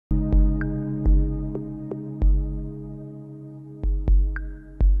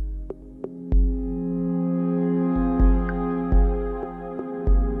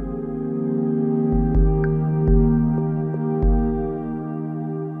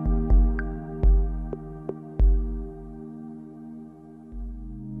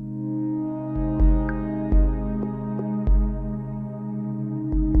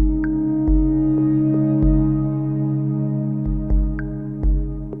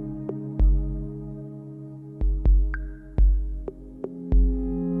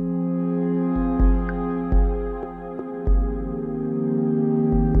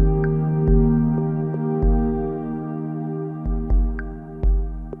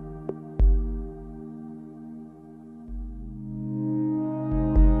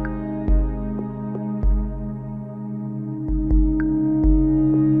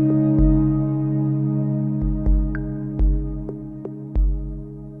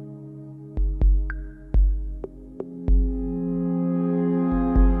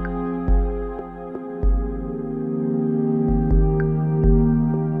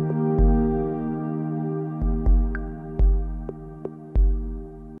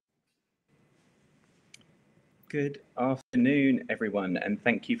Good afternoon, everyone, and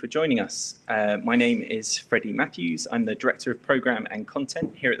thank you for joining us. My name is Freddie Matthews. I'm the Director of Programme and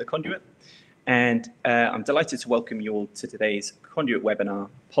Content here at the Conduit, and I'm delighted to welcome you all to today's Conduit webinar,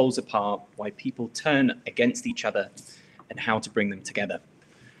 Poles Apart, Why People Turn Against Each Other and How to Bring Them Together.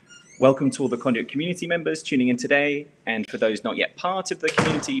 Welcome to all the Conduit community members tuning in today, and for those not yet part of the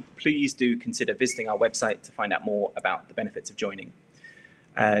community, please do consider visiting our website to find out more about the benefits of joining.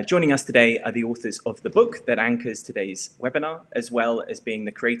 Joining us today are the authors of the book that anchors today's webinar, as well as being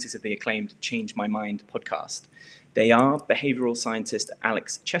the creators of the acclaimed Change My Mind podcast. They are behavioural scientist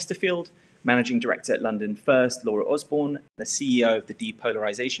Alex Chesterfield, Managing Director at London First, Laura Osborne, the CEO of the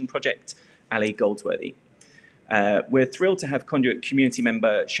Depolarisation Project, Ali Goldsworthy. We're thrilled to have Conduit community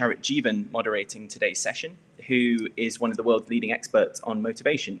member Sharit Jeevan moderating today's session, who is one of the world's leading experts on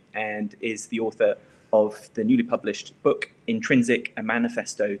motivation and is the author of the newly published book, Intrinsic, a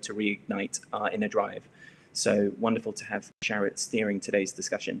Manifesto to Reignite Our Inner Drive. So wonderful to have Sharit steering today's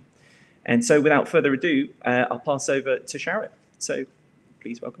discussion. And so without further ado, I'll pass over to Sharit. So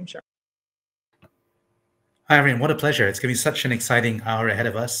please welcome Sharit. Hi, everyone. What a pleasure. It's going to be such an exciting hour ahead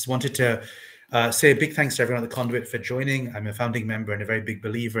of us. Wanted to say a big thanks to everyone at the Conduit for joining. I'm a founding member and a very big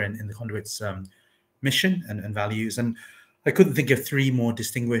believer in the Conduit's mission and values. And I couldn't think of three more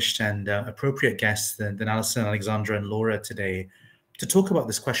distinguished and appropriate guests than Alison, Alexandra, and Laura today to talk about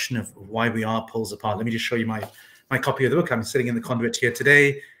this question of why we are poles apart. Let me just show you my copy of the book. I'm sitting in the Conduit here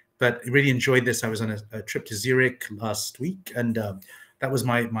today, but I really enjoyed this. I was on a trip to Zurich last week, and that was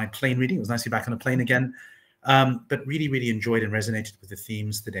my plane reading. It was nice to be back on a plane again, but really, really enjoyed and resonated with the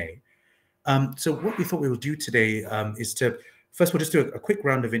themes today. So what we thought we will do today is to, first, we'll just do a quick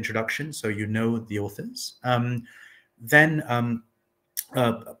round of introduction so you know the authors. Then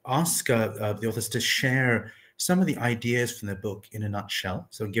ask the authors to share some of the ideas from the book in a nutshell.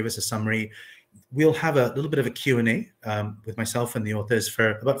 So give us a summary. We'll have a little bit of a Q&A with myself and the authors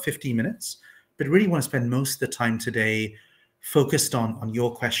for about 15 minutes, but really want to spend most of the time today focused on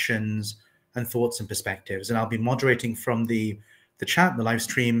your questions and thoughts and perspectives. And I'll be moderating from the chat, the live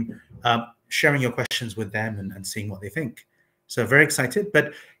stream, sharing your questions with them and seeing what they think. So very excited,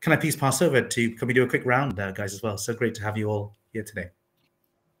 but can I please pass over to, can we do a quick round, guys, as well? So great to have you all here today.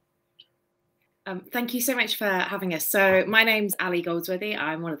 Thank you so much for having us. So my name's Ali Goldsworthy.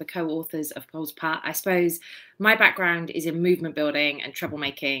 I'm one of the co-authors of Poles Apart. I suppose my background is in movement building and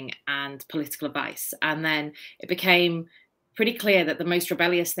troublemaking and political advice. And then it became pretty clear that the most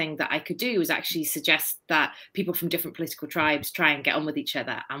rebellious thing that I could do was actually suggest that people from different political tribes try and get on with each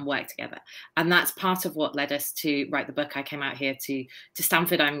other and work together. And that's part of what led us to write the book. I came out here to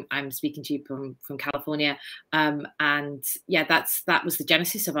Stanford. I'm speaking to you from California. And yeah, that was the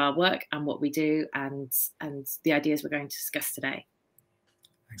genesis of our work and what we do and the ideas we're going to discuss today.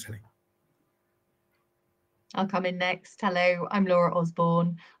 Thanks, Ali. I'll come in next. Hello, I'm Laura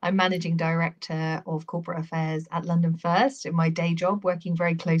Osborne. I'm Managing Director of Corporate Affairs at London First in my day job, working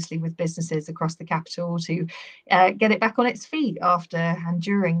very closely with businesses across the capital to get it back on its feet after and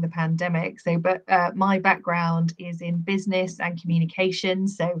during the pandemic. But my background is in business and communication.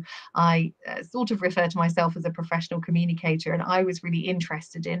 So I sort of refer to myself as a professional communicator, and I was really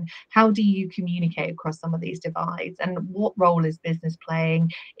interested in how do you communicate across some of these divides and what role is business playing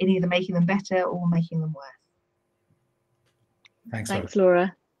in either making them better or making them worse. Thanks,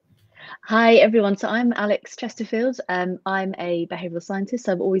 Laura. Hi, everyone. So I'm Alex Chesterfield. I'm a behavioural scientist.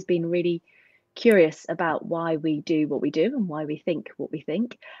 So I've always been really curious about why we do what we do and why we think what we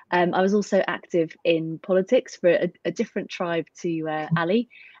think. I was also active in politics for a different tribe to Ali.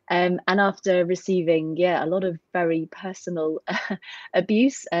 And after receiving, a lot of very personal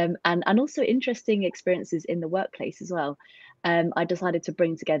abuse and also interesting experiences in the workplace as well, I decided to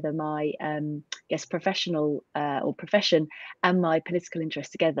bring together my professional or profession and my political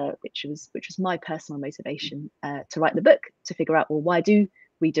interest together, which was my personal motivation to write the book, to figure out, well, why do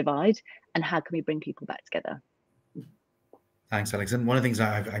we divide and how can we bring people back together? Thanks, Alex. And one of the things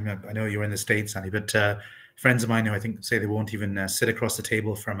I know you're in the States, Annie, but friends of mine who I think say they won't even sit across the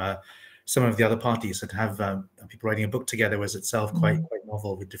table from some of the other parties. So to have people writing a book together was itself quite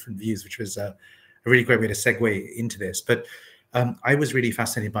novel with different views, which was a really great way to segue into this. But I was really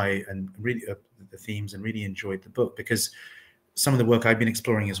fascinated by the themes and really enjoyed the book because some of the work I've been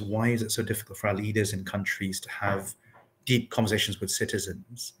exploring is why is it so difficult for our leaders in countries to have deep conversations with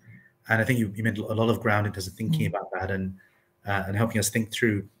citizens? And I think you made a lot of ground in terms of thinking about that and helping us think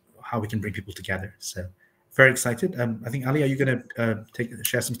through how we can bring people together. So very excited. I think, Ali, are you going to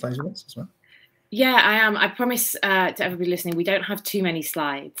share some slides with us as well? Yeah, I am. I promise to everybody listening, we don't have too many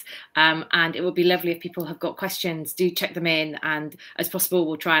slides, and it would be lovely if people have got questions, do check them in, and as possible,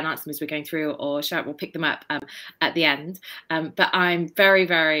 we'll try and answer them as we're going through, or we'll pick them up at the end. But I'm very,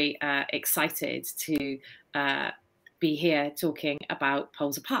 very excited to be here talking about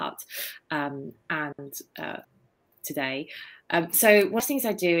Poles Apart today. So one of the things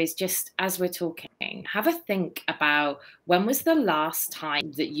I do is just as we're talking, have a think about when was the last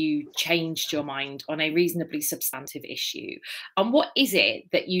time that you changed your mind on a reasonably substantive issue? And what is it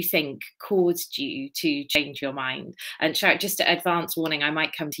that you think caused you to change your mind? And Sharat, just an advance warning, I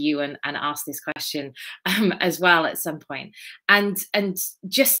might come to you and ask this question as well at some point. And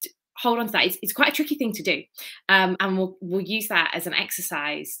just hold on to that. It's quite a tricky thing to do, and we'll use that as an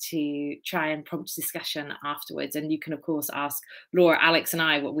exercise to try and prompt discussion afterwards. And you can of course ask Laura, Alex, and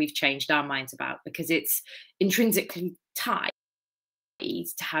I what we've changed our minds about, because it's intrinsically tied to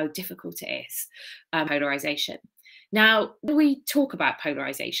how difficult it is, polarization. Now, when we talk about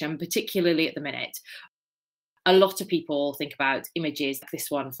polarization, particularly at the minute, a lot of people think about images like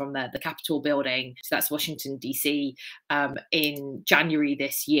this one from the Capitol building. So that's Washington, D.C. In January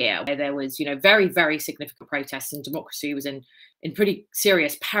this year, where there was, very, very significant protests, and democracy was in pretty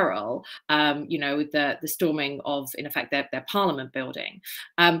serious peril, with the storming of, in effect, their parliament building.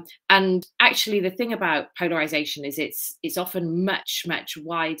 And actually, the thing about polarization is it's often much, much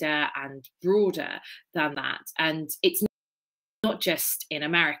wider and broader than that. And it's not just in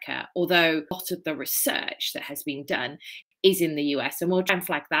America, although a lot of the research that has been done is in the US, and we'll try and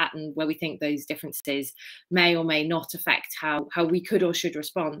flag that, and where we think those differences may or may not affect how we could or should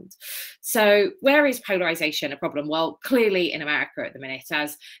respond. So where is polarization a problem? Well, clearly in America at the minute,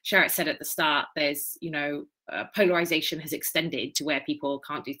 as Sharat said at the start, there's, polarization has extended to where people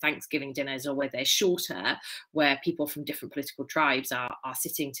can't do Thanksgiving dinners, or where they're shorter, where people from different political tribes are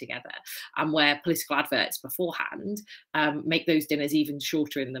sitting together, and where political adverts beforehand make those dinners even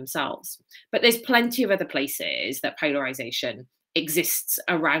shorter in themselves. But there's plenty of other places that polarization exists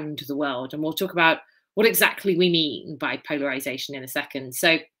around the world, and we'll talk about what exactly we mean by polarization in a second.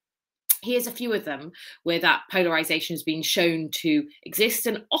 So here's a few of them where that polarization has been shown to exist,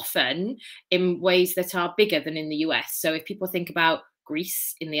 and often in ways that are bigger than in the US. So if people think about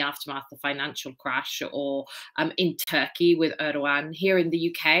Greece in the aftermath of the financial crash, or in Turkey with Erdogan, here in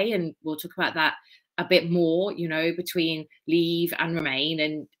the UK, and we'll talk about that a bit more, between Leave and Remain,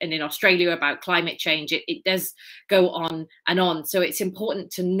 and in Australia about climate change, it does go on and on. So it's important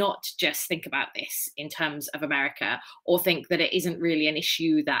to not just think about this in terms of America, or think that it isn't really an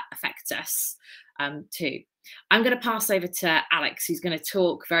issue that affects us too. I'm going to pass over to Alex, who's going to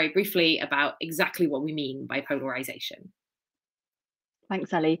talk very briefly about exactly what we mean by polarization.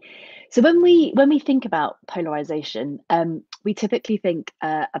 Thanks, Ali. So when we think about polarization, we typically think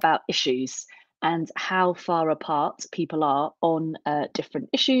about issues and how far apart people are on different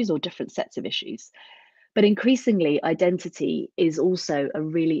issues or different sets of issues. But increasingly, identity is also a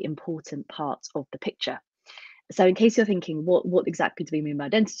really important part of the picture. So in case you're thinking, what exactly do we mean by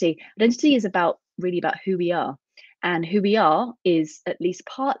identity? Identity is really about who we are. And who we are is at least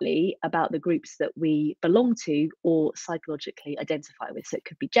partly about the groups that we belong to or psychologically identify with. So it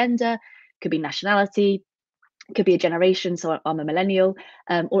could be gender, could be nationality, it could be a generation, so I'm a millennial,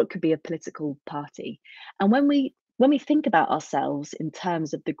 or it could be a political party. And when we think about ourselves in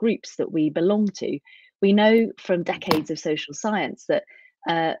terms of the groups that we belong to, we know from decades of social science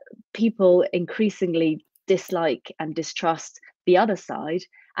that people increasingly dislike and distrust the other side,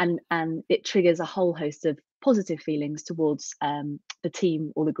 and it triggers a whole host of positive feelings towards the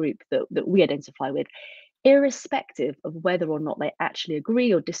team or the group that we identify with, irrespective of whether or not they actually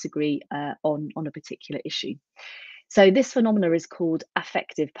agree or disagree on a particular issue. So this phenomena is called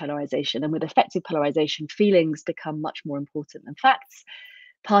affective polarization, and with affective polarization, feelings become much more important than facts.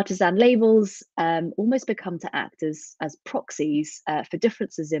 Partisan labels almost become to act as proxies for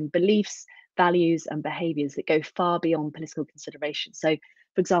differences in beliefs, values, and behaviours that go far beyond political consideration. So,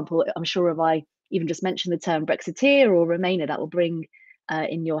 for example, I'm sure if I even just mention the term Brexiteer or Remainer, that will bring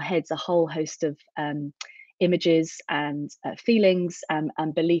in your heads a whole host of images and feelings and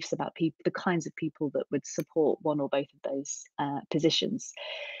beliefs about the kinds of people that would support one or both of those positions.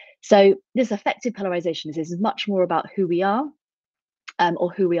 So this affective polarization is much more about who we are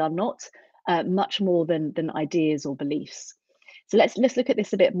or who we are not, much more than ideas or beliefs. So let's look at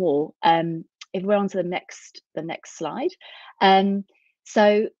this a bit more. If we're on to the next slide.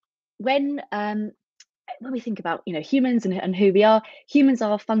 So when we think about humans and who we are, humans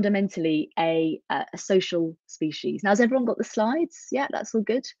are fundamentally a social species. Now, has everyone got the slides? Yeah, that's all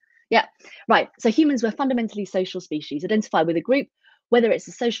good. Yeah, right. So humans were fundamentally social species, identify with a group whether it's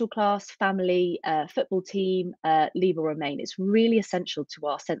a social class, family, football team, leave or remain. It's really essential to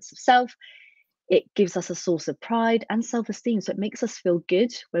our sense of self. It gives us a source of pride and self-esteem, so it makes us feel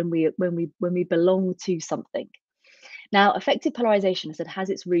good when we belong to something. Now, affective polarization, as it has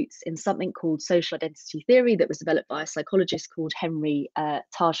its roots in something called social identity theory that was developed by a psychologist called Henry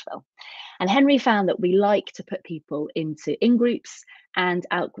Tajfel. And Henry found that we like to put people into in-groups and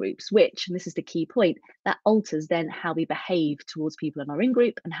out-groups, which, and this is the key point, that alters then how we behave towards people in our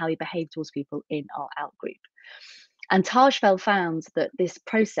in-group and how we behave towards people in our out-group. And Tajfel found that this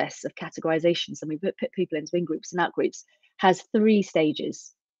process of categorizations, and we put people into in-groups and out-groups, has 3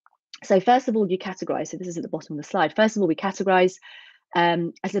 stages. So first of all, you categorize. So this is at the bottom of the slide. First of all, we categorize.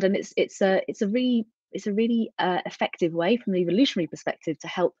 I said, and it's a really effective way from the evolutionary perspective to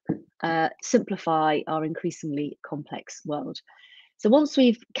help simplify our increasingly complex world. So once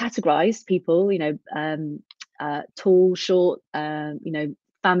we've categorized people, tall, short,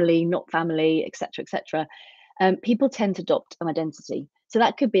 family, not family, etc., people tend to adopt an identity. So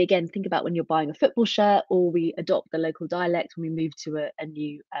that could be, again, think about when you're buying a football shirt, or we adopt the local dialect when we move to a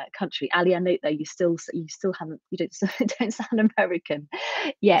new country. Ali, I note though you don't sound American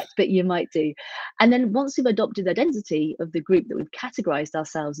yet, but you might do. And then once we've adopted the identity of the group that we've categorized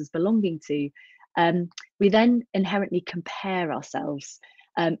ourselves as belonging to, we then inherently compare ourselves,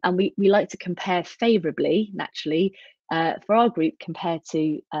 and we like to compare favorably, naturally, for our group compared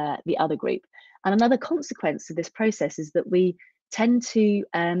to the other group. And another consequence of this process is that we tend to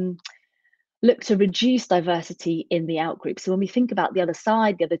look to reduce diversity in the outgroup. So when we think about the other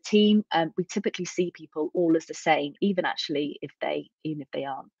side, the other team, we typically see people all as the same, even if they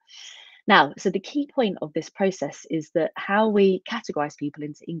aren't. Now, so the key point of this process is that how we categorize people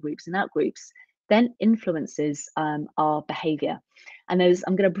into in-groups and out-groups then influences our behavior. And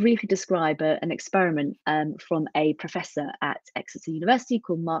I'm going to briefly describe an experiment from a professor at Exeter University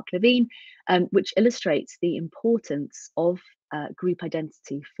called Mark Levine, which illustrates the importance of group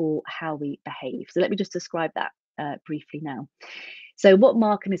identity for how we behave. So let me just describe that briefly now. So what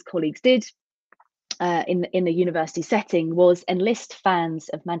Mark and his colleagues did in a university setting was enlist fans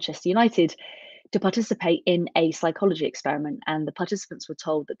of Manchester United to participate in a psychology experiment, and the participants were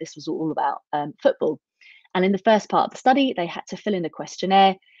told that this was all about football. And in the first part of the study, they had to fill in a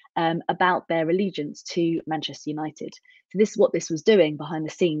questionnaire about their allegiance to Manchester United. So what this was doing behind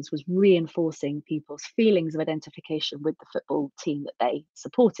the scenes was reinforcing people's feelings of identification with the football team that they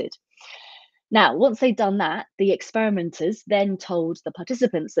supported. Now, once they'd done that, the experimenters then told the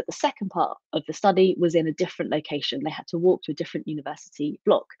participants that the second part of the study was in a different location. They had to walk to a different university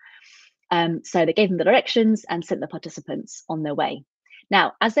block. So they gave them the directions and sent the participants on their way.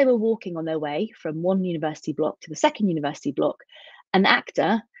 Now, as they were walking on their way from one university block to the second university block, an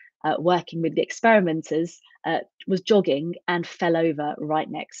actor working with the experimenters was jogging and fell over right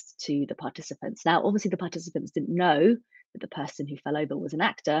next to the participants. Now, obviously, the participants didn't know that the person who fell over was an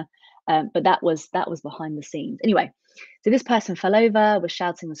actor, but that was behind the scenes. Anyway, so this person fell over, was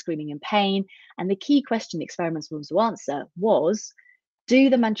shouting and screaming in pain, and the key question the experimenters wanted to answer was, do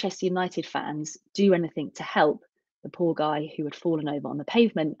the Manchester United fans do anything to help the poor guy who had fallen over on the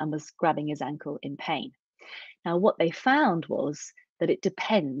pavement and was grabbing his ankle in pain? Now, what they found was that it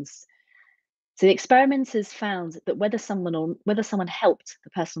depends. So the experimenters found that whether someone helped the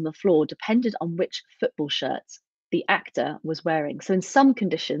person on the floor depended on which football shirt the actor was wearing. So in some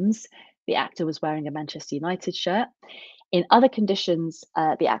conditions, the actor was wearing a Manchester United shirt. In other conditions,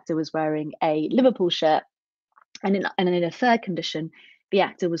 the actor was wearing a Liverpool shirt. And in a third condition, the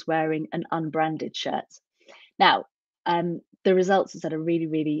actor was wearing an unbranded shirt. Now, the results are really,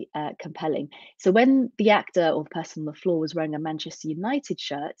 really compelling. So when the actor or person on the floor was wearing a Manchester United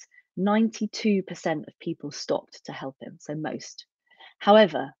shirt, 92% of people stopped to help him, so most.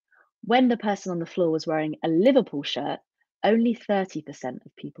 However, when the person on the floor was wearing a Liverpool shirt, only 30%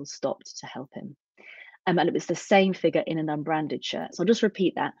 of people stopped to help him. And it was the same figure in an unbranded shirt. So I'll just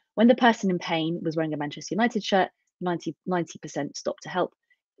repeat that. When the person in pain was wearing a Manchester United shirt, 90% stopped to help.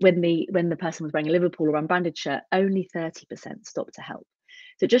 When the person was wearing a Liverpool or unbranded shirt, only 30% stopped to help.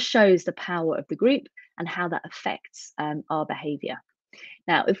 So it just shows the power of the group and how that affects our behaviour.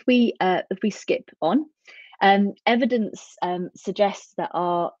 Now, if we skip on, evidence suggests that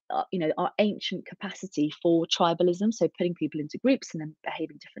our ancient capacity for tribalism, so putting people into groups and then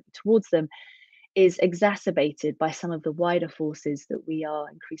behaving differently towards them, is exacerbated by some of the wider forces that we are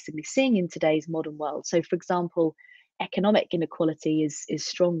increasingly seeing in today's modern world. So, for example, economic inequality is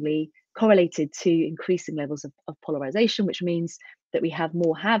strongly correlated to increasing levels of polarization, which means that we have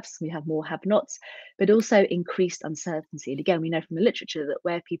more haves, we have more have-nots, but also increased uncertainty. And again, we know from the literature that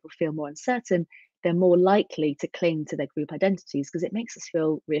where people feel more uncertain, they're more likely to cling to their group identities because it makes us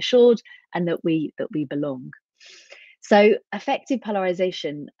feel reassured and that we belong. So effective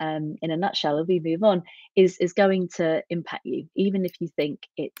polarization, in a nutshell, if we move on, is going to impact you, even if you think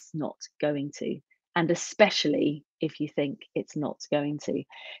it's not going to, and especially if you think it's not going to.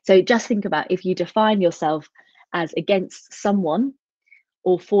 So just think about if you define yourself as against someone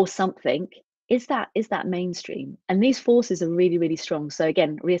or for something, is that mainstream? And these forces are really, really strong. So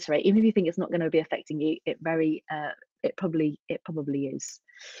again, reiterate, even if you think it's not going to be affecting you, it probably is.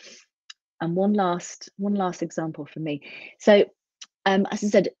 And one last example for me. So as I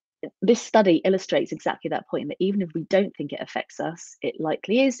said, this study illustrates exactly that point, that even if we don't think it affects us, it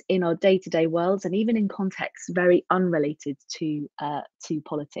likely is in our day-to-day worlds and even in contexts very unrelated to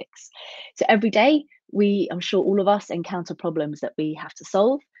politics. So every day, I'm sure all of us encounter problems that we have to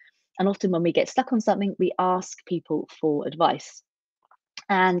solve. And often when we get stuck on something, we ask people for advice.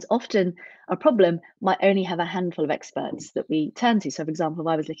 And often a problem might only have a handful of experts that we turn to. So, for example,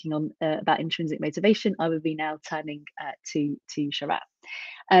 if I was looking on about intrinsic motivation, I would be now turning to Sharat.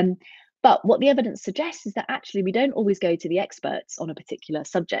 But what the evidence suggests is that actually we don't always go to the experts on a particular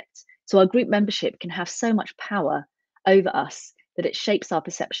subject. So our group membership can have so much power over us that it shapes our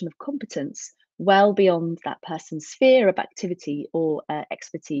perception of competence well beyond that person's sphere of activity or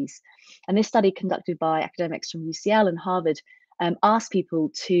expertise. And this study, conducted by academics from UCL and Harvard, asked people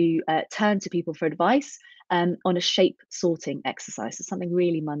to turn to people for advice on a shape sorting exercise, so something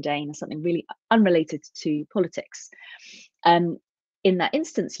really mundane and something really unrelated to politics. In that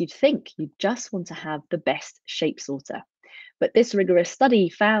instance, you'd think you'd just want to have the best shape sorter. But this rigorous study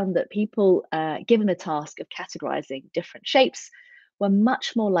found that people given the task of categorizing different shapes were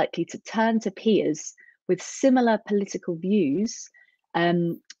much more likely to turn to peers with similar political views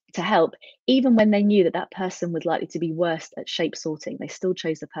to help, even when they knew that that person was likely to be worse at shape sorting. They still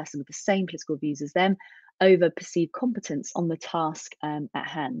chose the person with the same political views as them over perceived competence on the task at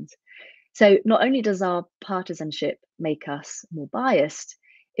hand. So not only does our partisanship make us more biased,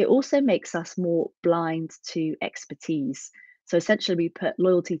 it also makes us more blind to expertise. So essentially we put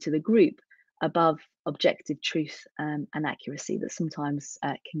loyalty to the group above objective truth and accuracy that sometimes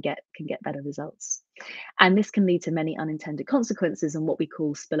can get better results. And this can lead to many unintended consequences and what we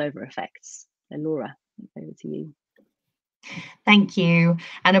call spillover effects. So Laura, over to you. Thank you.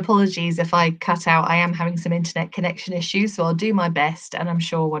 And apologies if I cut out. I am having some internet connection issues, so I'll do my best. And I'm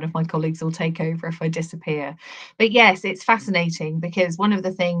sure one of my colleagues will take over if I disappear. But yes, it's fascinating because one of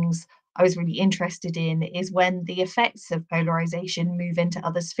the things I was really interested in is when the effects of polarization move into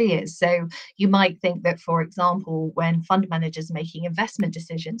other spheres. So you might think that, for example, when fund managers are making investment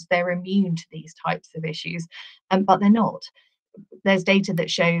decisions, they're immune to these types of issues, but they're not. There's data that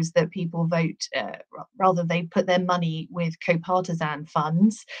shows that people vote, rather they put their money with co-partisan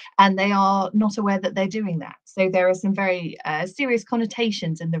funds, and they are not aware that they're doing that. So there are some very serious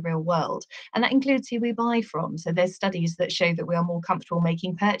connotations in the real world, and that includes who we buy from. So there's studies that show that we are more comfortable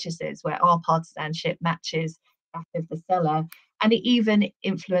making purchases where our partisanship matches that of the seller, and it even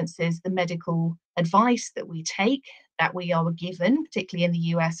influences the medical advice that we take, that we are given, particularly in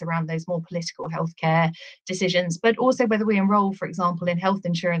the US around those more political healthcare decisions, but also whether we enroll, for example, in health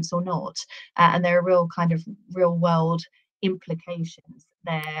insurance or not. And there are real world implications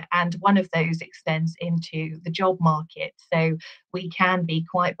there. And one of those extends into the job market. So we can be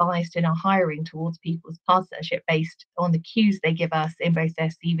quite biased in our hiring towards people's partisanship based on the cues they give us in both their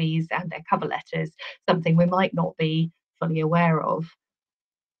CVs and their cover letters, something we might not be fully aware of.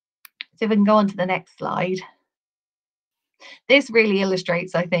 So if we can go on to the next slide. This really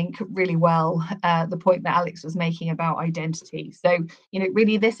illustrates, I think, really well the point that Alex was making about identity. So,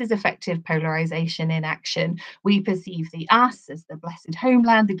 really, this is effective polarization in action. We perceive the us as the blessed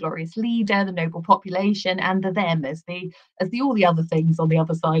homeland, the glorious leader, the noble population, and the them as all the other things on the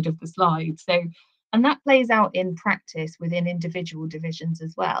other side of the slide. So, and that plays out in practice within individual divisions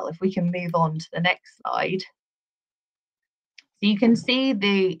as well. If we can move on to the next slide. So you can see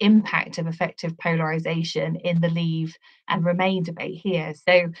the impact of effective polarization in the leave and remain debate here.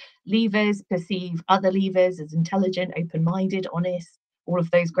 So leavers perceive other leavers as intelligent, open-minded, honest, all of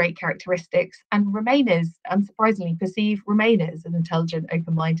those great characteristics, and remainers, unsurprisingly, perceive remainers as intelligent,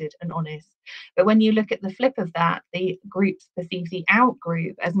 open-minded, and honest. But when you look at the flip of that, the groups perceive the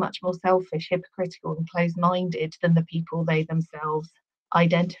out-group as much more selfish, hypocritical, and closed-minded than the people they themselves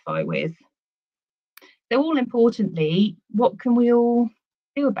identify with. So all importantly, what can we all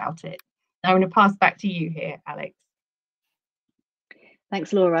do about it? Now I'm going to pass back to you here, Alex.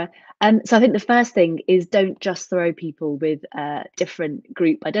 Thanks, Laura. So I think the first thing is don't just throw people with different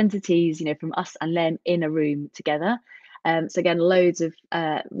group identities, you know, from us and them in a room together. So again, loads of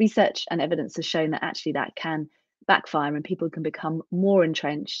research and evidence has shown that actually that can backfire and people can become more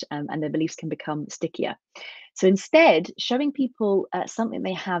entrenched and their beliefs can become stickier. So instead, showing people something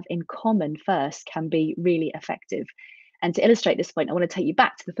they have in common first can be really effective. And to illustrate this point, I want to take you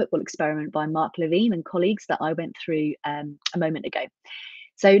back to the football experiment by Mark Levine and colleagues that I went through a moment ago.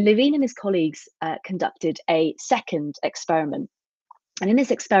 So Levine and his colleagues conducted a second experiment. And in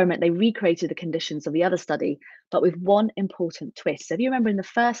this experiment, they recreated the conditions of the other study, but with one important twist. So if you remember in the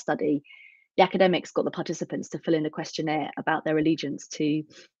first study, the academics got the participants to fill in a questionnaire about their allegiance to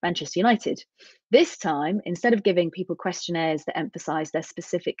Manchester United. This time, instead of giving people questionnaires that emphasise their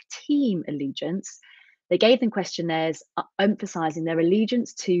specific team allegiance, they gave them questionnaires emphasising their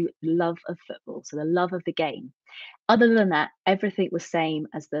allegiance to love of football, so the love of the game. Other than that, everything was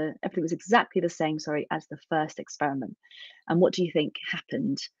exactly the same, as the first experiment. And what do you think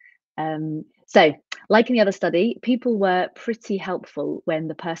happened? So, like in the other study, people were pretty helpful when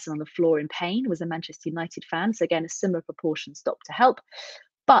the person on the floor in pain was a Manchester United fan. So again, a similar proportion stopped to help.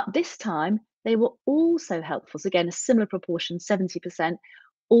 But this time, they were also helpful. So again, a similar proportion, 70%,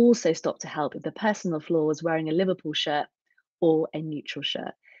 also stopped to help if the person on the floor was wearing a Liverpool shirt or a neutral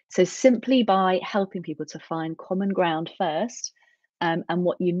shirt. So simply by helping people to find common ground first, and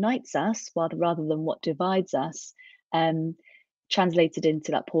what unites us rather than what divides us, translated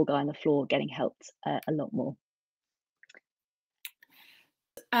into that poor guy on the floor getting helped a lot more.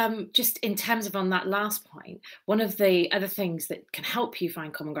 Just in terms of on that last point, one of the other things that can help you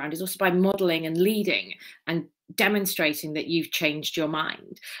find common ground is also by modeling and leading and demonstrating that you've changed your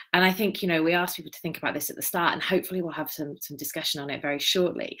mind. And I think, you know, we asked people to think about this at the start, and hopefully we'll have some discussion on it very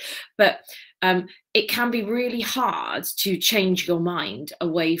shortly. But it can be really hard to change your mind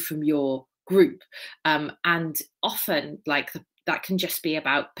away from your group, and often that can just be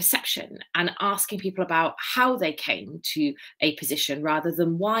about perception and asking people about how they came to a position rather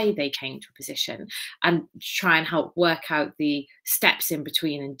than why they came to a position, and try and help work out the steps in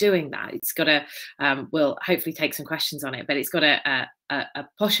between and doing that. It's got a, we'll hopefully take some questions on it, but it's got a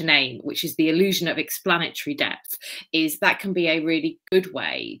posher name, which is the illusion of explanatory depth. Is that can be a really good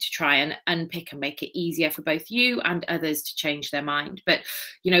way to try and unpick and make it easier for both you and others to change their mind. But,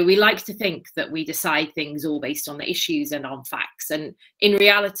 you know, we like to think that we decide things all based on the issues and on facts. And in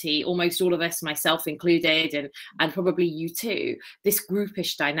reality, almost all of us, myself included, and probably you too, this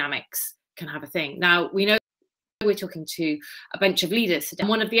groupish dynamics can have a thing. Now, we know we're talking to a bunch of leaders. And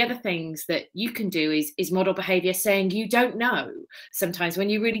one of the other things that you can do is model behavior, saying you don't know. Sometimes when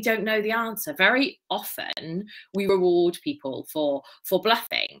you really don't know the answer, very often we reward people for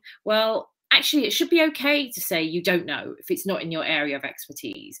bluffing. Well, actually, it should be okay to say you don't know if it's not in your area of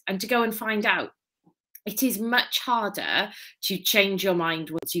expertise, and to go and find out. It is much harder to change your mind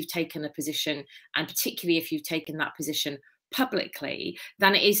once you've taken a position, and particularly if you've taken that position publicly,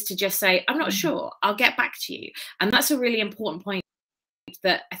 than it is to just say, I'm not sure, I'll get back to you. And that's a really important point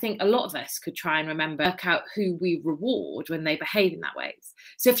that I think a lot of us could try and remember, work out who we reward when they behave in that way.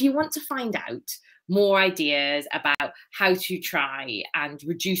 So if you want to find out more ideas about how to try and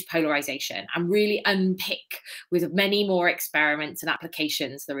reduce polarization and really unpick with many more experiments and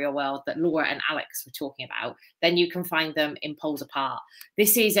applications the real world that Laura and Alex were talking about, then you can find them in Poles Apart.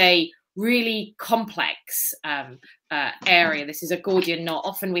 This is a really complex area. This is a Gordian knot.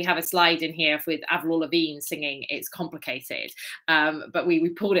 Often we have a slide in here with Avril Lavigne singing It's Complicated, but we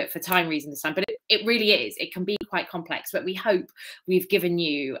pulled it for time reasons this time. But it really is. It can be quite complex, but we hope we've given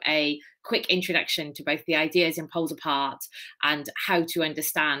you a quick introduction to both the ideas in Poles Apart and how to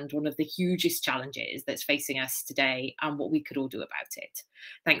understand one of the hugest challenges that's facing us today and what we could all do about it.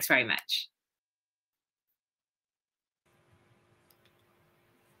 Thanks very much.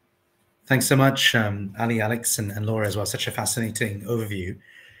 Thanks so much, Ali, Alex, and Laura as well. Such a fascinating overview.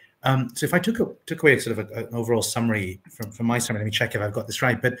 So if I took away sort of an overall summary from my summary, let me check if I've got this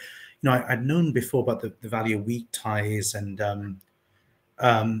right. But you know, I'd known before about the value of weak ties and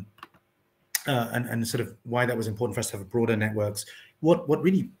sort of why that was important for us to have broader networks. What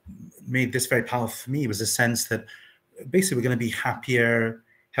really made this very powerful for me was a sense that basically we're going to be happier,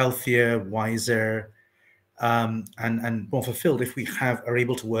 healthier, wiser, and more fulfilled if we are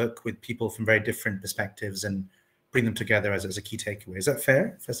able to work with people from very different perspectives and bring them together as a key takeaway. Is that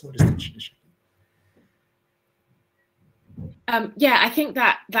fair? First of all, yeah, I think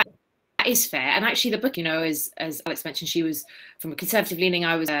that is fair. And actually the book, you know, as Alex mentioned, she was from a conservative leaning,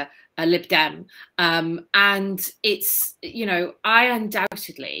 I was a Lib Dem. And it's, you know, I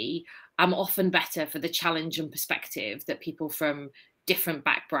undoubtedly am often better for the challenge and perspective that people from different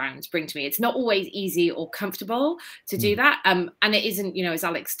backgrounds bring to me. It's not always easy or comfortable to do that. And it isn't, you know, as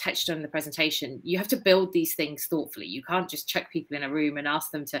Alex touched on in the presentation, you have to build these things thoughtfully. You can't just chuck people in a room and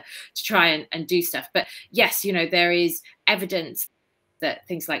ask them to try and do stuff. But yes, you know, there is evidence that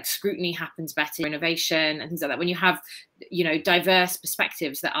things like scrutiny happens better, innovation and things like that. When you have, you know, diverse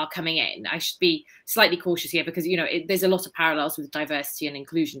perspectives that are coming in, I should be slightly cautious here because, you know, there's a lot of parallels with diversity and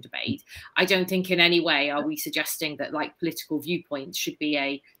inclusion debate. I don't think in any way are we suggesting that like political viewpoints should be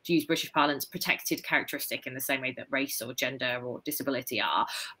a, to use British parlance, protected characteristic in the same way that race or gender or disability are.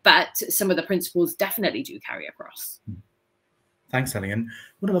 But some of the principles definitely do carry across. Thanks, Ali. And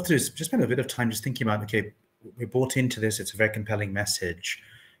what I'd love to do is just spend a bit of time just thinking about, okay, we're bought into this. It's a very compelling message.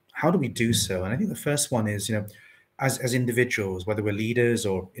 How do we do so? And I think the first one is, you know, as individuals, whether we're leaders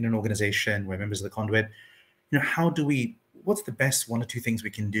or in an organization, we're members of the conduit, you know, how do we, what's the best one or two things we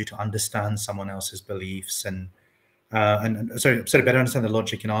can do to understand someone else's beliefs and sort of better understand the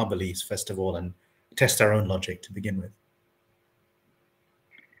logic in our beliefs, first of all, and test our own logic to begin with?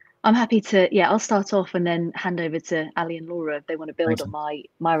 I'm happy to, yeah, I'll start off and then hand over to Ali and Laura if they want to build on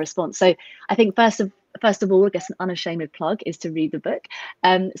my response. So I think first of all, I guess an unashamed plug is to read the book.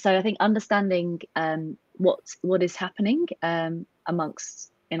 So I think understanding what is happening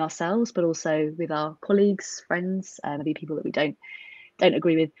amongst in ourselves, but also with our colleagues, friends, maybe people that we don't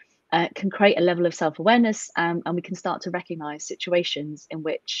agree with, can create a level of self-awareness, and we can start to recognize situations in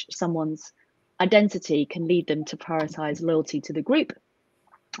which someone's identity can lead them to prioritize loyalty to the group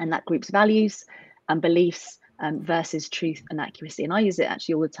and that group's values and beliefs versus truth and accuracy. And I use it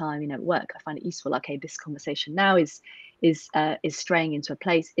actually all the time, you know, at work. I find it useful. Okay, this conversation now is straying into a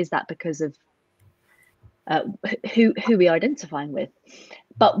place. Is that because of who we're identifying with?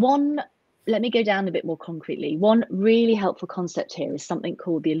 But let me go down a bit more concretely. One really helpful concept here is something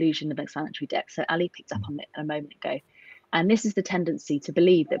called the illusion of explanatory depth. So Ali picked up on it a moment ago. And this is the tendency to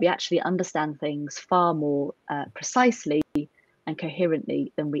believe that we actually understand things far more precisely and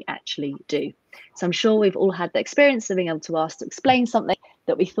coherently than we actually do. So I'm sure we've all had the experience of being able to ask to explain something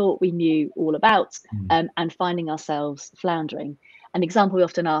that we thought we knew all about, and finding ourselves floundering. An example we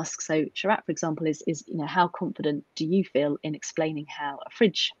often ask, so Sharat, for example, is you know, how confident do you feel in explaining how a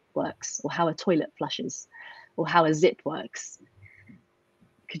fridge works, or how a toilet flushes, or how a zip works?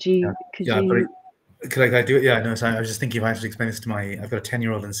 Could you? Could I do it? Yeah, no. So I was just thinking, if I have to explain this to I've got a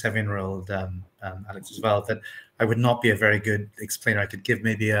 10-year-old and 7-year-old Alex as well, that I would not be a very good explainer. I could give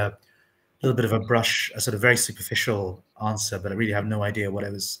maybe a little bit of a sort of very superficial answer, but I really have no idea what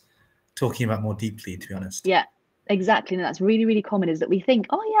I was talking about more deeply, to be honest. Yeah, exactly. And that's really, really common, is that we think,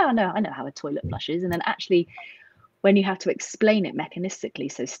 oh yeah, I know how a toilet flushes. And then actually, when you have to explain it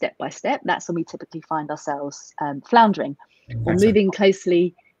mechanistically, so step by step, that's when we typically find ourselves floundering or moving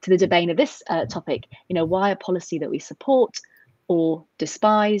closely to the domain of this topic. You know, why a policy that we support or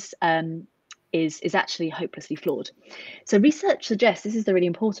despise is actually hopelessly flawed. So research suggests, this is the really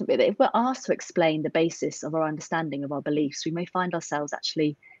important bit, that if we're asked to explain the basis of our understanding of our beliefs, we may find ourselves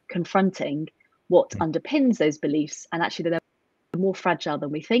actually confronting what underpins those beliefs, and actually they're more fragile than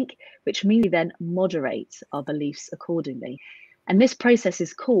we think, which means we then moderate our beliefs accordingly. And this process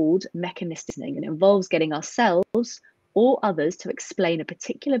is called mechanistic listening, and it involves getting ourselves or others to explain a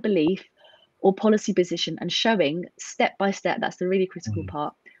particular belief or policy position and showing step by step, that's the really critical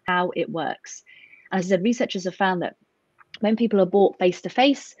part, how it works. And as I said, researchers have found that when people are brought face to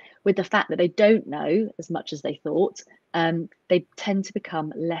face with the fact that they don't know as much as they thought, they tend to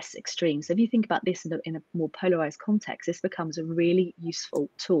become less extreme. So if you think about this in a more polarized context, this becomes a really useful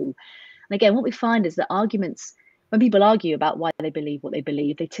tool. And again, what we find is that arguments, when people argue about why they believe what they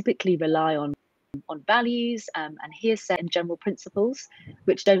believe, they typically rely on values and hearsay and general principles,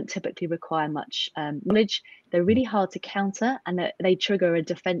 which don't typically require much knowledge. They're really hard to counter, and they trigger an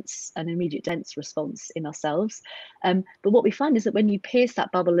immediate defense response in ourselves. But what we find is that when you pierce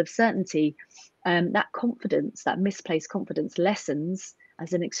that bubble of certainty, that confidence, that misplaced confidence, lessens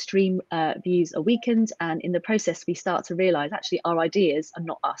as an extreme views are weakened, and in the process we start to realize actually our ideas are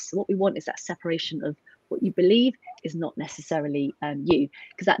not us. So what we want is that separation of what you believe is not necessarily you,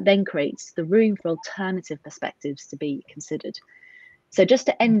 because that then creates the room for alternative perspectives to be considered. So just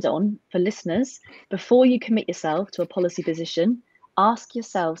to end on, for listeners, before you commit yourself to a policy position, ask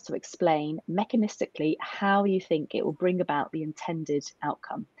yourselves to explain mechanistically how you think it will bring about the intended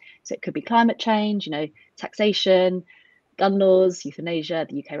outcome. So it could be climate change, you know, taxation, gun laws, euthanasia,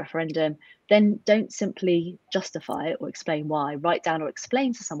 the UK referendum. Then don't simply justify it or explain why. Write down or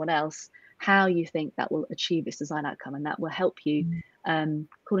explain to someone else how you think that will achieve its design outcome, and that will help you,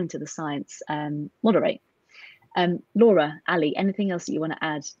 according to the science, moderate. Laura, Ali, anything else that you want to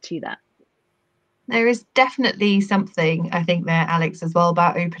add to that? There is definitely something, I think, there, Alex, as well,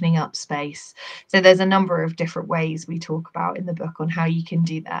 about opening up space. So there's a number of different ways we talk about in the book on how you can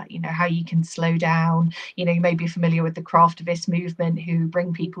do that, you know, how you can slow down. You know, you may be familiar with the craftivist movement, who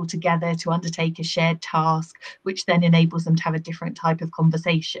bring people together to undertake a shared task, which then enables them to have a different type of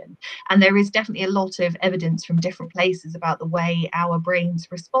conversation. And there is definitely a lot of evidence from different places about the way our brains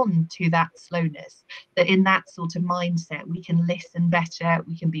respond to that slowness, that in that sort of mindset, we can listen better,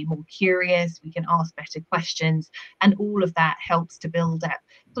 we can be more curious, we can ask better questions, and all of that helps to build up,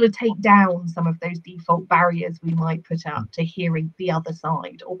 sort of take down some of those default barriers we might put up to hearing the other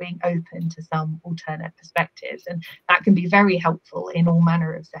side or being open to some alternate perspectives. And that can be very helpful in all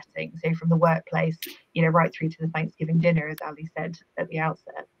manner of settings, so from the workplace, you know, right through to the Thanksgiving dinner, as Ali said at the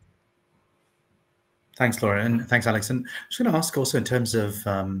outset. Thanks, Laura, and thanks, Alex. And I'm just going to ask also in terms of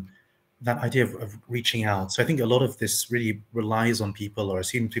that idea of reaching out. So I think a lot of this really relies on people, or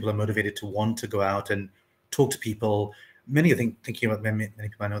assumes people are motivated to want to go out and talk to people. Many, I think, thinking about many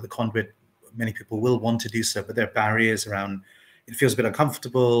people I know at the Conduit, many people will want to do so, but there are barriers around, it feels a bit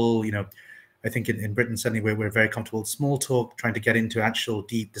uncomfortable. You know, I think in Britain, certainly we're very comfortable with small talk, trying to get into actual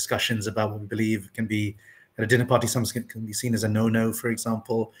deep discussions about what we believe can be, at a dinner party, something can be seen as a no-no, for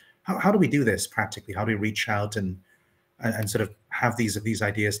example. How do we do this practically? How do we reach out and sort of have these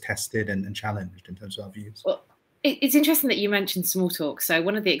ideas tested and challenged in terms of our views? Well, it's interesting that you mentioned small talk. So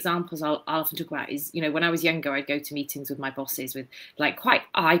one of the examples I'll often talk about is, you know, when I was younger, I'd go to meetings with my bosses with like quite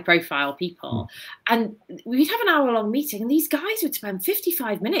high profile people. And we'd have an hour-long meeting, and these guys would spend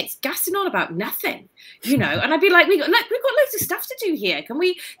 55 minutes gassing on about nothing, you know, and I'd be like, we've got loads of stuff to do here. Can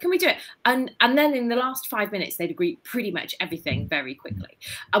we do it? And then in the last 5 minutes, they'd agree pretty much everything very quickly.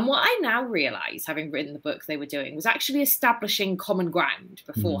 And what I now realize, having written the book they were doing, was actually establishing common ground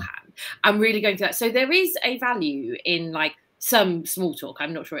beforehand. I'm really going through that. So there is a value in like some small talk.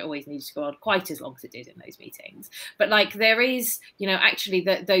 I'm not sure it always needs to go on quite as long as it did in those meetings, but like there is, you know, actually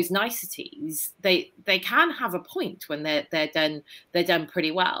those niceties, they can have a point when they're done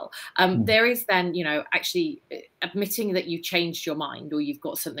pretty well. There is then, you know, actually admitting that you changed your mind or you've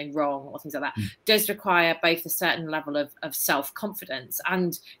got something wrong or things like that does require both a certain level of self-confidence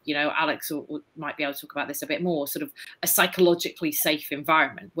and, you know, Alex might be able to talk about this a bit more, sort of a psychologically safe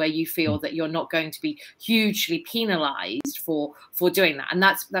environment where you feel that you're not going to be hugely penalized for doing that. And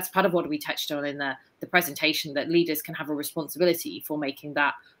that's part of what we touched on in the presentation, that leaders can have a responsibility for making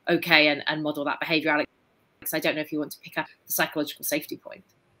that okay and model that behavior. Alex, I don't know if you want to pick up the psychological safety point.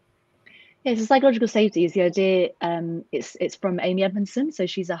 Yeah, so psychological safety is the idea. It's from Amy Edmondson. So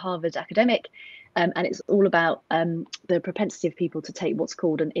she's a Harvard academic, and it's all about the propensity of people to take what's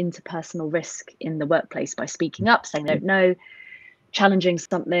called an interpersonal risk in the workplace by speaking up, saying they don't know, challenging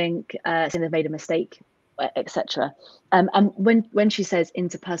something, saying they've made a mistake, etc. And when she says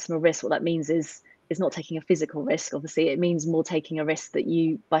interpersonal risk, what that means is not taking a physical risk. Obviously, it means more taking a risk that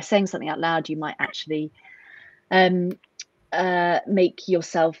you, by saying something out loud, you might actually make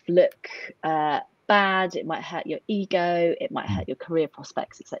yourself look bad. It might hurt your ego. It might hurt your career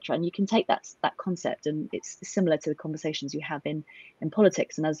prospects, etc. And you can take that concept, and it's similar to the conversations you have in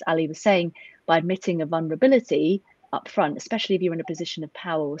politics. And as Ali was saying, by admitting a vulnerability up front, especially if you're in a position of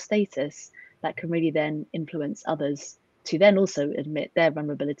power or status, that can really then influence others to then also admit their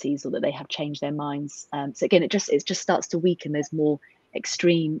vulnerabilities or that they have changed their minds. So again, it just starts to weaken those more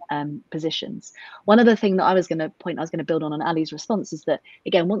extreme positions. One other thing that I was going to build on Ali's response is that,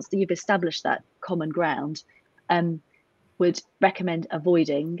 again, once you've established that common ground, would recommend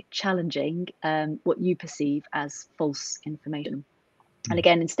avoiding challenging what you perceive as false information. And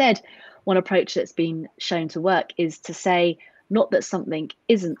again, instead, one approach that's been shown to work is to say not that something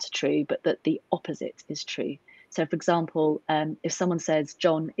isn't true, but that the opposite is true. So, for example, if someone says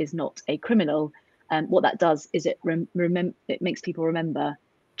John is not a criminal, what that does is it makes people remember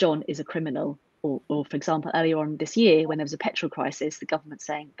John is a criminal. Or, for example, earlier on this year, when there was a petrol crisis, the government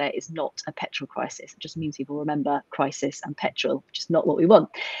saying there is not a petrol crisis. It just means people remember crisis and petrol, which is not what we want.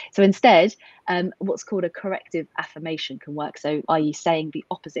 So instead, what's called a corrective affirmation can work. So, i.e. saying the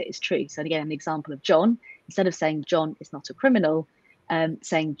opposite is true. So again, in the example of John, instead of saying John is not a criminal,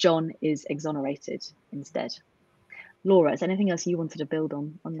 saying John is exonerated instead. Laura, is there anything else you wanted to build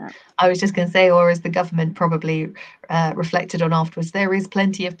on that? I was just going to say, or as the government probably reflected on afterwards, there is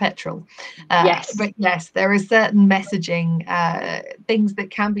plenty of petrol. Yes. But yes, there is certain messaging, things that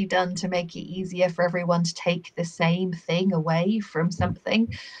can be done to make it easier for everyone to take the same thing away from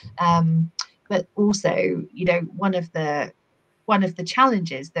something. But also, you know, one of the one of the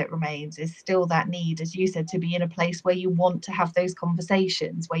challenges that remains is still that need, as you said, to be in a place where you want to have those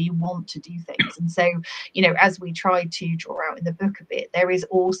conversations, where you want to do things. And so, you know, as we try to draw out in the book a bit, there is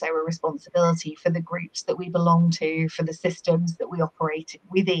also a responsibility for the groups that we belong to, for the systems that we operate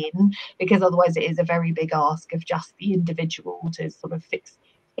within, because otherwise it is a very big ask of just the individual to sort of fix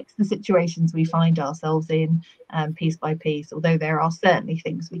the situations we find ourselves in, piece by piece, although there are certainly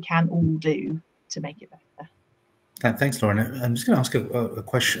things we can all do to make it better. Thanks, Lauren. I'm just going to ask a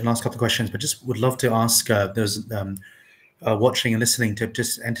question, ask a couple of questions, but just would love to ask those watching and listening to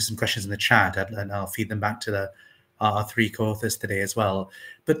just enter some questions in the chat, and I'll feed them back to our three co-authors today as well.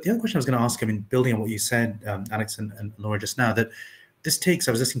 But the other question I was going to ask, I mean, building on what you said, Alex and Laura just now, that this takes,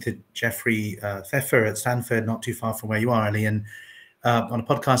 I was listening to Jeffrey Pfeffer at Stanford, not too far from where you are, Ali, and on a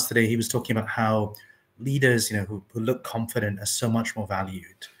podcast today, he was talking about how leaders, you know, who look confident are so much more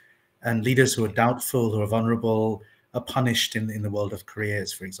valued, and leaders who are doubtful, who are vulnerable, are punished in the world of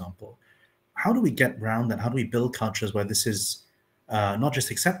careers, for example. How do we get around that? How do we build cultures where this is not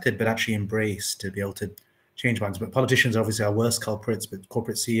just accepted, but actually embraced, to be able to change minds? But politicians obviously are worse culprits, but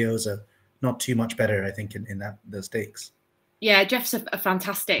corporate CEOs are not too much better, I think, in those stakes. Yeah, Jeff's a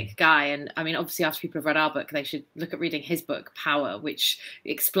fantastic guy. And I mean, obviously, after people have read our book, they should look at reading his book, Power, which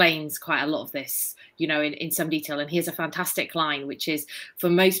explains quite a lot of this, you know, in some detail. And he has a fantastic line, which is, for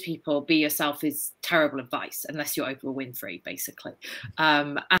most people, be yourself is terrible advice, unless you're Oprah Winfrey, basically.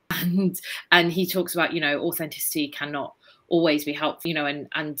 And he talks about, you know, authenticity cannot always be helpful, you know,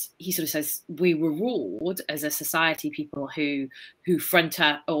 and he sort of says we reward as a society people who front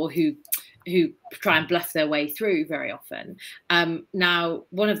up or who try and bluff their way through very often. Now,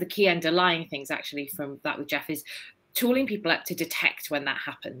 one of the key underlying things actually from that with Jeff is tooling people up to detect when that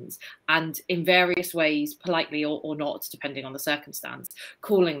happens, and in various ways, politely or not, depending on the circumstance,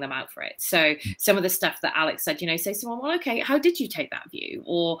 calling them out for it. So some of the stuff that Alex said, you know, say to someone, well, okay, how did you take that view?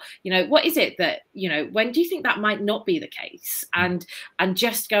 Or, you know, what is it that, you know, when do you think that might not be the case? And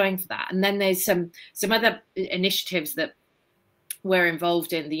just going for that. And then there's some other initiatives that we're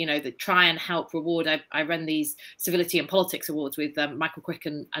involved in, you know, that try and help reward. I run these civility and politics awards with Michael Quick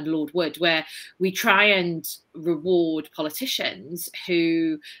and Lord Wood, where we try and reward politicians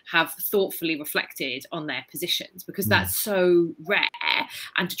who have thoughtfully reflected on their positions, because that's so rare,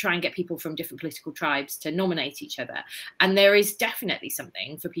 and to try and get people from different political tribes to nominate each other. And there is definitely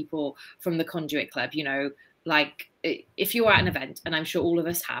something for people from the Conduit Club, you know, like if you're at an event, and I'm sure all of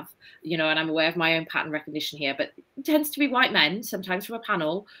us have, you know, and I'm aware of my own pattern recognition here, but it tends to be white men, sometimes from a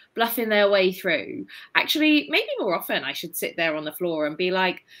panel, bluffing their way through. Actually, maybe more often I should sit there on the floor and be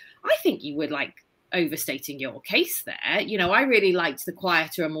like, I think you would like overstating your case there. You know, I really liked the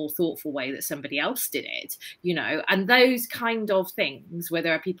quieter and more thoughtful way that somebody else did it, you know, and those kind of things where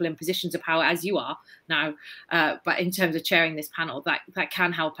there are people in positions of power, as you are now, but in terms of chairing this panel, that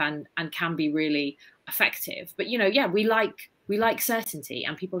can help and can be really effective. But, you know, yeah, we like certainty,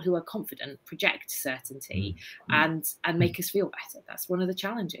 and people who are confident project certainty and make us feel better. That's one of the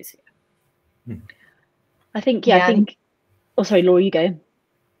challenges here. I think, I think, oh, sorry, Laura, you go.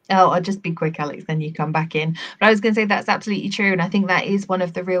 Oh, I'll just be quick, Alex, then you come back in. But I was going to say that's absolutely true. And I think that is one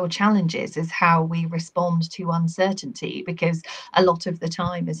of the real challenges, is how we respond to uncertainty, because a lot of the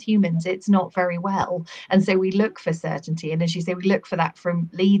time as humans, it's not very well. And so we look for certainty. And as you say, we look for that from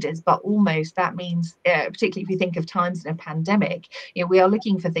leaders, but almost that means, particularly if you think of times in a pandemic, you know, we are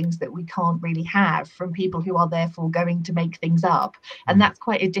looking for things that we can't really have from people who are therefore going to make things up. And that's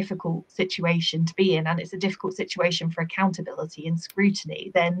quite a difficult situation to be in. And it's a difficult situation for accountability and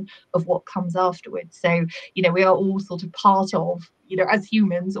scrutiny then of what comes afterwards. So, you know, we are all sort of part of, you know, as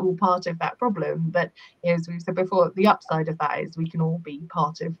humans, all part of that problem. But, you know, as we've said before, the upside of that is we can all be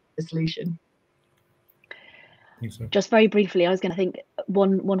part of the solution. Just very briefly, I was going to think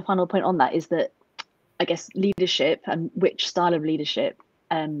one final point on that is that I guess leadership and which style of leadership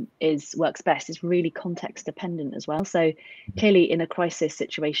works best is really context dependent as well. So clearly in a crisis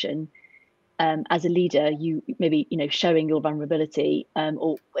situation, as a leader, you maybe, you know, showing your vulnerability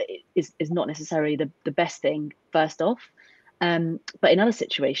or is not necessarily the best thing first off. But in other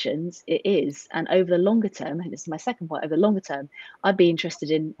situations, it is. And over the longer term, I think this is my second point, over the longer term, I'd be interested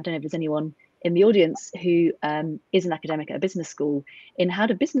in, I don't know if there's anyone in the audience who is an academic at a business school, in how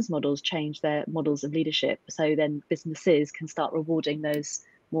do business models change their models of leadership, so then businesses can start rewarding those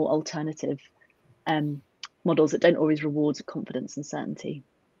more alternative models that don't always reward confidence and certainty.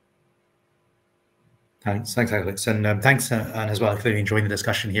 Thanks, Alex, and thanks Anne as well. Clearly enjoying the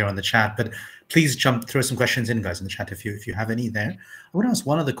discussion here on the chat. But please throw some questions in, guys, in the chat if you have any there. I want to ask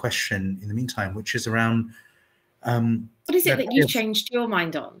one other question in the meantime, which is around what is it that you've changed your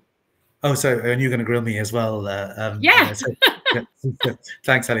mind on? Oh, so and you're going to grill me as well. Yeah. Yeah.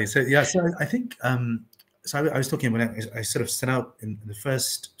 Thanks, Ali. So yeah, so I think so I was talking when I sort of set out in the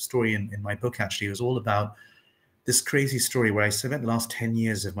first story in my book. Actually, it was all about this crazy story where I spent the last 10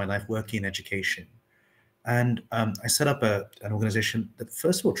 years of my life working in education, and I set up an organization that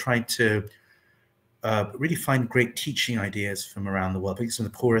first of all tried to really find great teaching ideas from around the world, particularly some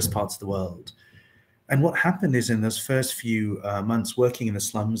of the poorest parts of the world. And what happened is in those first few months working in the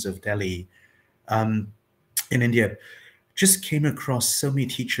slums of Delhi in India, just came across so many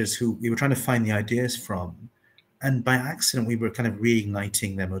teachers who we were trying to find the ideas from. And by accident, we were kind of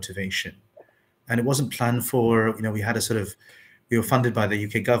reigniting their motivation. And it wasn't planned for, we had we were funded by the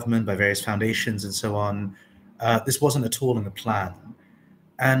UK government, by various foundations and so on. This wasn't at all in the plan.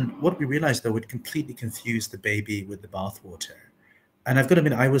 And what we realized, though, it completely confused the baby with the bathwater. And I've got to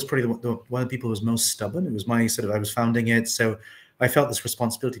admit, I was probably one of the people who was most stubborn. It was I was founding it. So I felt this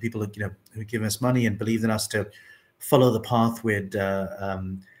responsibility, people who'd given us money and believed in us to follow the path we'd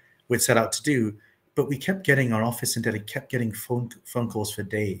set out to do. But we kept getting, our office in Delhi kept getting phone calls for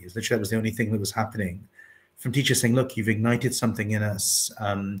days. Literally, that was the only thing that was happening, from teachers saying, look, you've ignited something in us.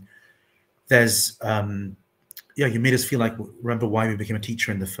 You made us feel like, remember why we became a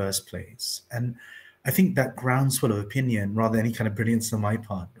teacher in the first place. And I think that groundswell of opinion, rather than any kind of brilliance on my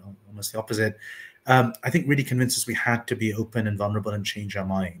part, almost the opposite, I think really convinced us we had to be open and vulnerable and change our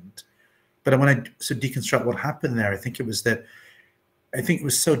mind. But when I sort of deconstruct what happened there, I think it was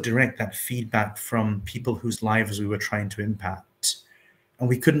so direct, that feedback from people whose lives we were trying to impact. And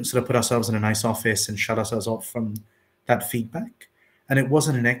we couldn't sort of put ourselves in a nice office and shut ourselves off from that feedback. And it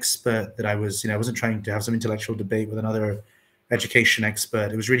wasn't an expert that I wasn't trying to have some intellectual debate with another education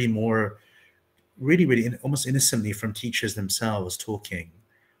expert. It was really more, really almost innocently from teachers themselves talking.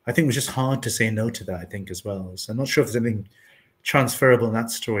 I think it was just hard to say no to that, I think, as well. So I'm not sure if there's anything transferable in that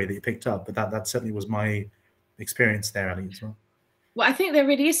story that you picked up, but that certainly was my experience there, Ali, as well. Well, I think there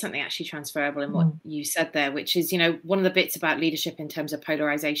really is something actually transferable in what you said there, which is, one of the bits about leadership in terms of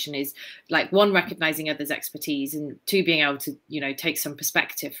polarization is, like, one, recognizing others' expertise, and two, being able to, take some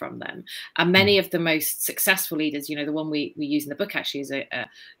perspective from them. And many of the most successful leaders, the one we use in the book actually is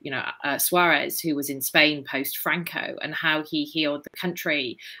Suarez, who was in Spain post Franco, and how he healed the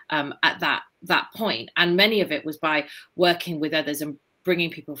country at that point. And many of it was by working with others and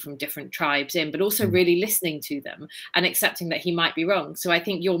bringing people from different tribes in, but also really listening to them and accepting that he might be wrong. So I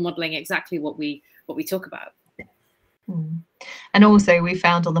think you're modeling exactly what we talk about. And also we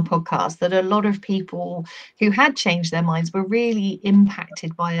found on the podcast that a lot of people who had changed their minds were really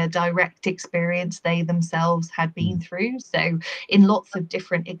impacted by a direct experience they themselves had been through. So in lots of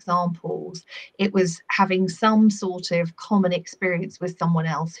different examples, it was having some sort of common experience with someone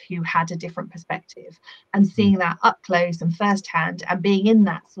else who had a different perspective, and seeing that up close and firsthand, and being in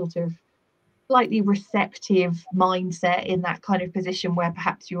that sort of slightly receptive mindset, in that kind of position where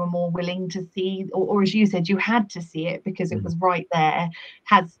perhaps you were more willing to see, or as you said, you had to see it because it was right there,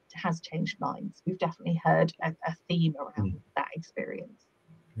 has changed minds. We've definitely heard a theme around that experience.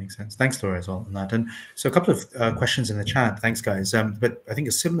 Makes sense. Thanks, Laura, as well on that. And so a couple of questions in the chat. Thanks, guys. But I think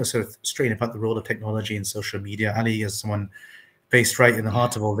a similar sort of strain about the role of technology and social media. Ali, as someone based right in the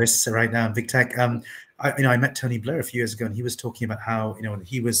heart of all this right now in big tech, I met Tony Blair a few years ago, and he was talking about how, when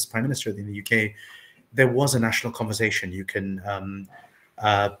he was Prime Minister in the UK, there was a national conversation. You could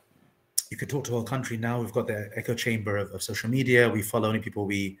talk to the whole country. Now we've got the echo chamber of social media. We follow only people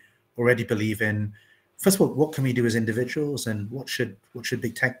we already believe in. First of all, what can we do as individuals, and what should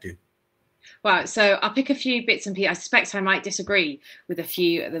big tech do? Wow. So I'll pick a few bits and pieces. I suspect I might disagree with a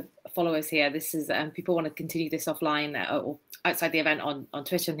few of the followers here. This is people want to continue this offline or outside the event on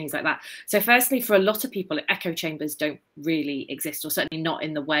Twitter and things like that. So firstly, for a lot of people, echo chambers don't really exist, or certainly not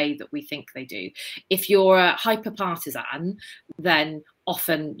in the way that we think they do. If you're a hyper partisan, then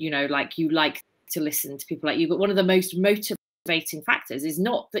often, you like to listen to people like you. But one of the most motivating factors is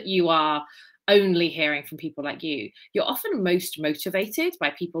not that you are only hearing from people like you. You're often most motivated by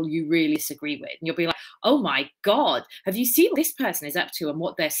people you really disagree with. And you'll be like, oh my God, have you seen what this person is up to and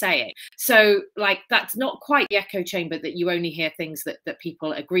what they're saying? So that's not quite the echo chamber, that you only hear things that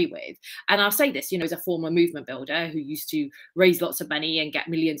people agree with. And I'll say this, as a former movement builder who used to raise lots of money and get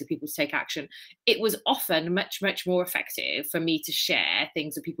millions of people to take action, it was often much, much more effective for me to share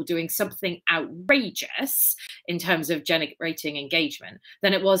things of people doing something outrageous in terms of generating engagement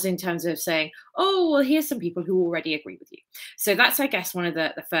than it was in terms of saying, oh, well, here's some people who already agree with you. So that's, I guess, one of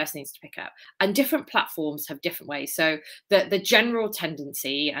the first things to pick up. And different platforms have different ways. So the general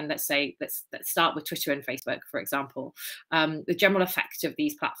tendency, and let's start with Twitter and Facebook, for example, the general effect of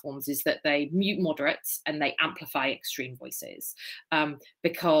these platforms is that they mute moderates and they amplify extreme voices,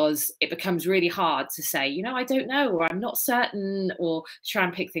 because it becomes really hard to say, you know, I don't know, or I'm not certain, or try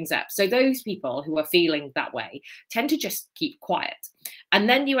and pick things up. So those people who are feeling that way tend to just keep quiet. And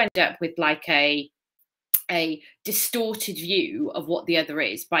then you end up with like a distorted view of what the other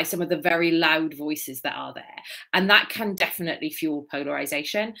is by some of the very loud voices that are there. And that can definitely fuel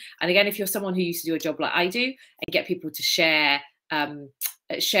polarization. And again, if you're someone who used to do a job like I do and get people to share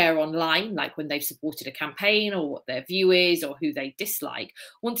online, like when they've supported a campaign or what their view is or who they dislike,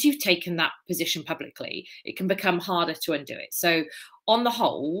 once you've taken that position publicly, it can become harder to undo it. So on the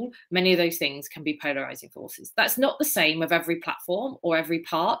whole, many of those things can be polarizing forces. That's not the same of every platform or every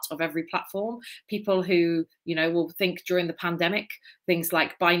part of every platform. People who, you know, will think during the pandemic, things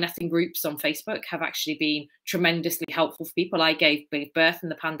like buy nothing groups on Facebook have actually been tremendously helpful for people. I gave birth in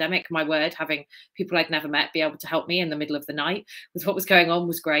the pandemic. My word, having people I'd never met be able to help me in the middle of the night with what was going on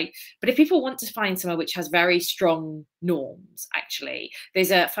was great. But if people want to find somewhere which has very strong norms, actually,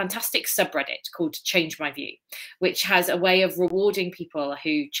 there's a fantastic subreddit called Change My View, which has a way of rewarding people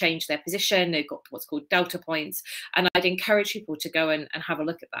who change their position. They've got what's called delta points. And I'd encourage people to go and have a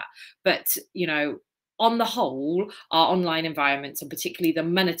look at that. But, you know, on the whole, our online environments, and particularly the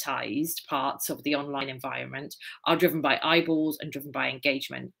monetized parts of the online environment, are driven by eyeballs and driven by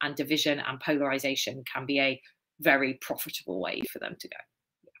engagement, and division and polarization can be a very profitable way for them to go.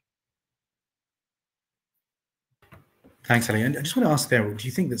 Thanks, Ali. And I just want to ask there, do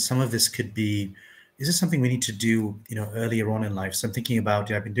you think that some of this could be, is this something we need to do, you know, earlier on in life? So I'm thinking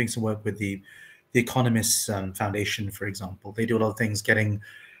about, I've been doing some work with the Economists Foundation, for example. They do a lot of things getting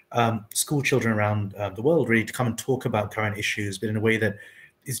school children around the world really to come and talk about current issues, but in a way that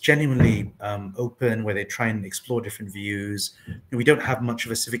is genuinely open, where they try and explore different views. And we don't have much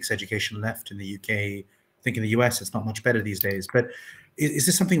of a civics education left in the UK. I think in the US, it's not much better these days. But is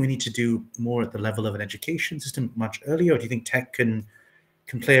this something we need to do more at the level of an education system much earlier? Or do you think tech can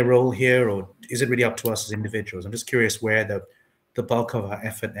play a role here? Or is it really up to us as individuals? I'm just curious where the bulk of our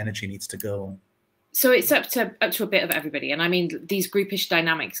effort and energy needs to go. So it's up to a bit of everybody. And I mean, these groupish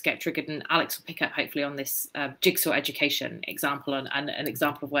dynamics get triggered, and Alex will pick up hopefully on this jigsaw education example and an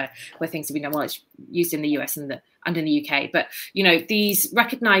example of where things have been done. Well, it's used in the US and in the UK. But, you know, these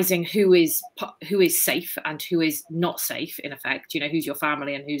recognizing who is safe and who is not safe, in effect, you know, who's your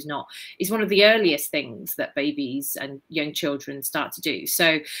family and who's not, is one of the earliest things that babies and young children start to do.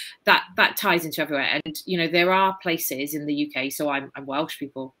 So that ties into everywhere. And, you know, there are places in the UK, so I'm Welsh,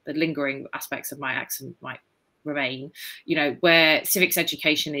 people, the lingering aspects of my accent might remain, you know, where civics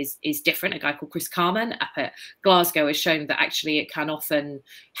education is different. A guy called Chris Carman up at Glasgow has shown that actually it can often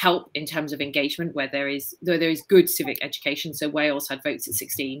help in terms of engagement where there is good civic education. So Wales had votes at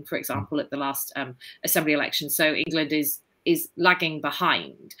 16, for example, at the last assembly election. So England is lagging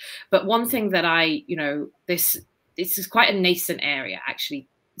behind. But one thing that this is quite a nascent area, actually,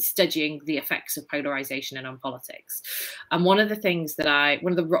 studying the effects of polarization and on politics. And one of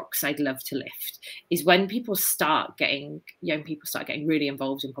the rocks I'd love to lift is when young people start getting really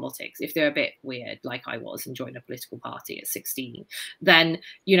involved in politics. If they're a bit weird, like I was, and join a political party at 16, then,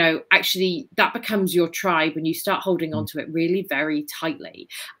 you know, actually that becomes your tribe and you start holding on to it really very tightly.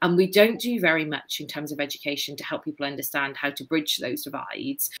 And we don't do very much in terms of education to help people understand how to bridge those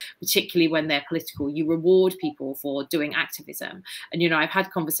divides, particularly when they're political. You reward people for doing activism. And, you know, I've had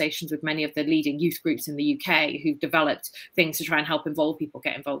conversations with many of the leading youth groups in the UK who've developed things to try and help people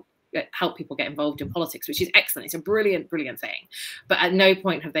get involved in politics, which is excellent. It's a brilliant thing. But at no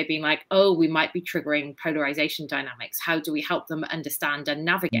point have they been like, oh, we might be triggering polarization dynamics. How do we help them understand and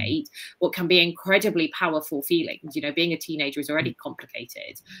navigate what can be incredibly powerful feelings? You know, being a teenager is already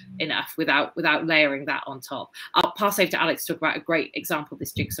complicated enough without layering that on top. I'll pass over to Alex to talk about a great example of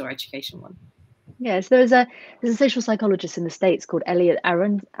this jigsaw education one. Yes, there's a social psychologist in the States called Elliot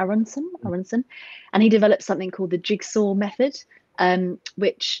Aronson, and he developed something called the jigsaw method,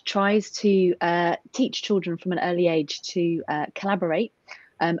 which tries to teach children from an early age to collaborate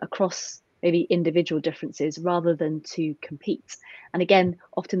across maybe individual differences rather than to compete. And again,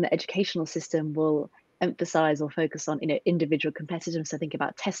 often the educational system will emphasize or focus on, you know, individual competitiveness. So think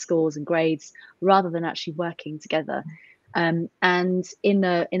about test scores and grades rather than actually working together. And in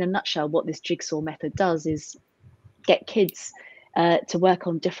a nutshell, what this jigsaw method does is get kids to work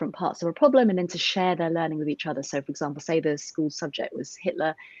on different parts of a problem and then to share their learning with each other. So, for example, say the school subject was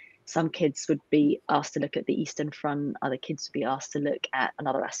Hitler, some kids would be asked to look at the Eastern Front, other kids would be asked to look at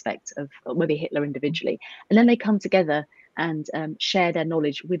another aspect of maybe Hitler individually. And then they come together and share their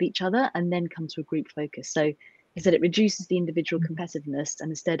knowledge with each other and then come to a group focus. So is that it reduces the individual competitiveness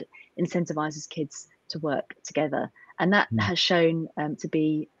and instead incentivizes kids to work together. And that has shown to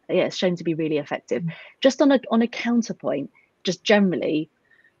be, it's shown to be really effective. Just on a counterpoint, just generally,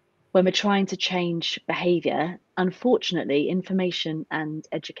 when we're trying to change behavior, unfortunately, information and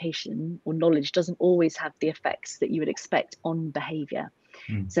education or knowledge doesn't always have the effects that you would expect on behavior.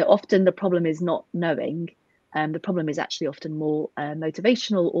 So often the problem is not knowing, the problem is actually often more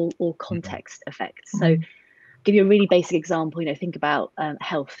motivational or context effects. So give you a really basic example, think about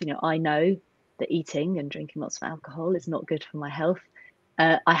health. I know that eating and drinking lots of alcohol is not good for my health.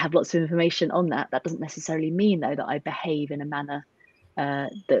 I have lots of information on that. That doesn't necessarily mean, though, that I behave in a manner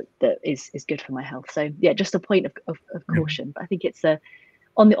that is good for my health. So yeah, just a point of caution. But I think it's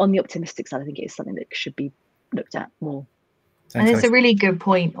on the optimistic side, I think it's something that should be looked at more. And it's a really good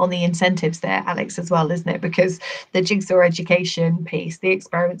point on the incentives there, Alex, as well, isn't it? Because the jigsaw education piece, the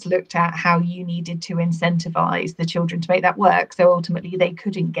experiments looked at how you needed to incentivize the children to make that work. So ultimately they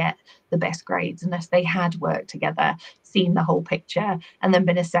couldn't get the best grades unless they had worked together, seen the whole picture, and then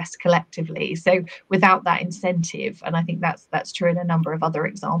been assessed collectively. So without that incentive, and I think that's true in a number of other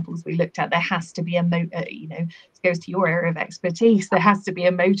examples we looked at, there has to be this goes to your area of expertise, there has to be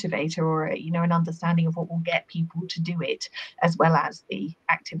a motivator or an understanding of what will get people to do it, as well as the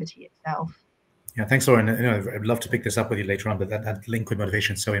activity itself. Yeah, thanks, Lauren. I'd love to pick this up with you later on, but that link with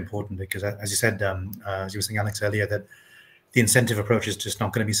motivation is so important because, as you said, as you were saying, Alex, earlier, that the incentive approach is just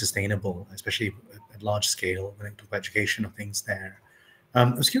not going to be sustainable, especially at large scale when it comes to education or things there. I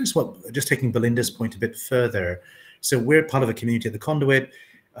was curious, just taking Belinda's point a bit further. So we're part of a community at the Conduit.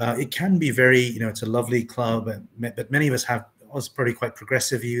 It can be very, it's a lovely club, but many of us have probably quite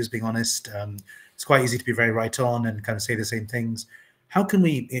progressive views, being honest. It's quite easy to be very right on and kind of say the same things. How can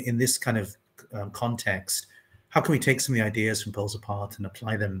we, in this kind of context, how can we take some of the ideas from Poles Apart and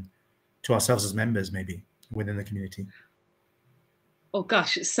apply them to ourselves as members, maybe within the community? Oh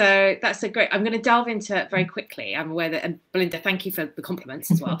gosh, so that's a great. I'm going to delve into it very quickly. I'm aware that, and Belinda, thank you for the compliments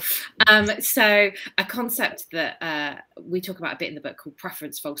as well. So a concept that we talk about a bit in the book called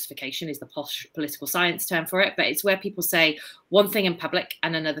preference falsification is the posh political science term for it, but it's where people say one thing in public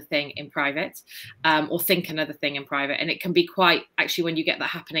and another thing in private, or think another thing in private, and it can be quite, actually, when you get that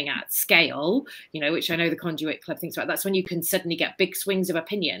happening at scale, which I know the Conduit Club thinks about. That's when you can suddenly get big swings of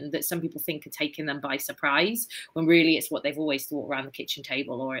opinion that some people think are taking them by surprise, when really it's what they've always thought around the kitchen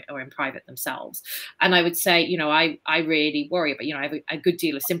table or in private themselves. And I would say, I really worry, but I have a good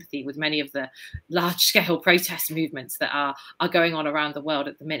deal of sympathy with many of the large scale protest movements that are going on around the world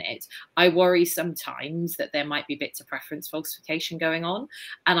at the minute. I worry sometimes that there might be bits of preference falsification going on.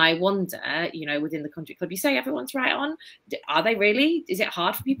 And I wonder, within the Conduit Club, you say everyone's right on. Are they really? Is it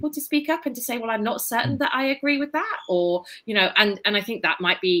hard for people to speak up and to say, well, I'm not certain that I agree with that? Or, and I think that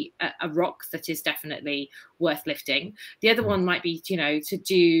might be a rock that is definitely worth lifting. The other one might be, to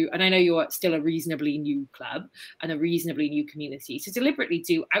do, and I know you're still a reasonably new club and a reasonably new community, to deliberately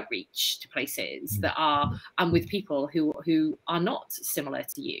do outreach to places that are with people who are not similar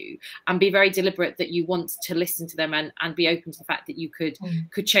to you, and be very deliberate that you want to listen to them and be open to the fact that you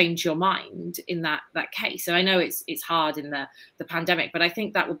could change your mind in that case. So I know it's hard in the pandemic, but I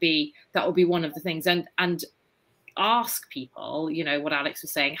think that would be one of the things, and ask people, what Alex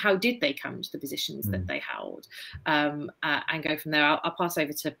was saying, how did they come to the positions that they held, and go from there. I'll pass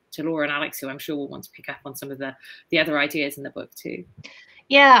over to Laura and Alex, who I'm sure will want to pick up on some of the other ideas in the book too.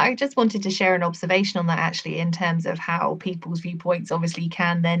 Yeah, I just wanted to share an observation on that, actually, in terms of how people's viewpoints obviously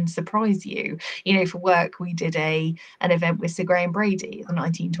can then surprise you. For work, we did an event with Sir Graham Brady, the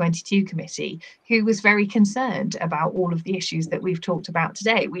 1922 committee, who was very concerned about all of the issues that we've talked about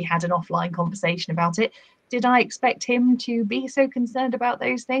today. We had an offline conversation about it. Did I expect him to be so concerned about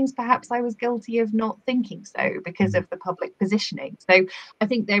those things? Perhaps I was guilty of not thinking so because of the public positioning. So I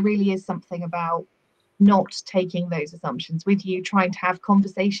think there really is something about not taking those assumptions with you, trying to have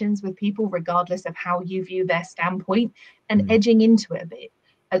conversations with people regardless of how you view their standpoint, and edging into it a bit.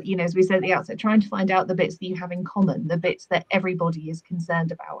 As we said at the outset, trying to find out the bits that you have in common, the bits that everybody is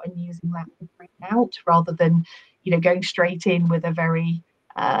concerned about, and using that to bring out, rather than going straight in with a very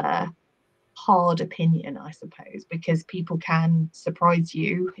hard opinion, I suppose, because people can surprise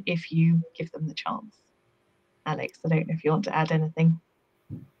you if you give them the chance. Alex, I don't know if you want to add anything.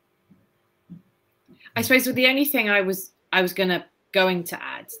 I suppose the only thing I was going to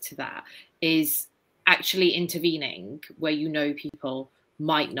add to that is actually intervening where people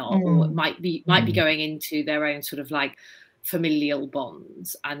might not, or might be going into their own sort of like familial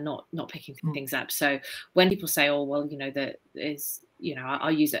bonds and not picking things up. So when people say, oh, well, you know, that is, you know,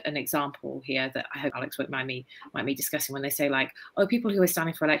 I'll use an example here that I hope Alex won't mind me discussing, when they say like, oh, people who are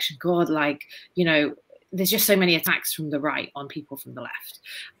standing for election, God, like, you know, there's just so many attacks from the right on people from the left.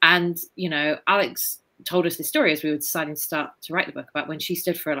 And, you know, Alex told us this story as we were deciding to start to write the book, about when she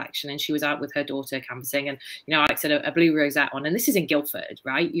stood for election and she was out with her daughter canvassing, and, you know, Alex had a blue rosette on, and this is in Guildford,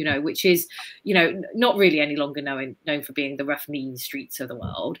 right, you know, which is, you know, not really any longer known for being the rough, mean streets of the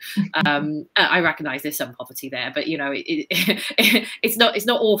world. I recognize there's some poverty there, but, you know, it's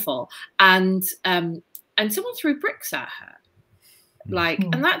not awful. And someone threw bricks at her, like,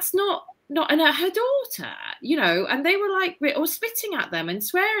 and that's not and at her daughter, you know, and they were like, or spitting at them and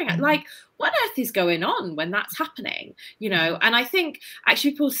swearing at, like, what on earth is going on when that's happening, you know? And I think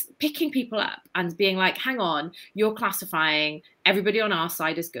actually people picking people up and being like, hang on, you're classifying everybody on our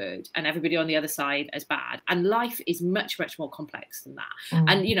side as good and everybody on the other side as bad. And life is much, much more complex than that.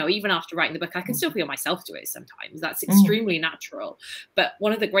 And, you know, even after writing the book, I can still feel myself do it sometimes. That's extremely natural. But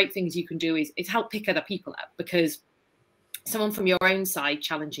one of the great things you can do is help pick other people up, because someone from your own side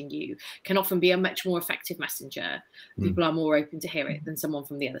challenging you can often be a much more effective messenger. People are more open to hear it than someone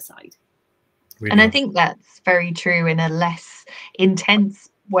from the other side. And I think that's very true in a less intense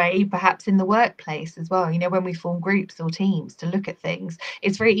way, perhaps in the workplace as well. You know, when we form groups or teams to look at things,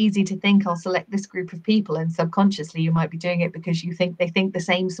 it's very easy to think, I'll select this group of people, and subconsciously you might be doing it because you think they think the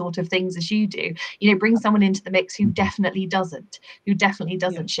same sort of things as you do. You know, bring someone into the mix who definitely doesn't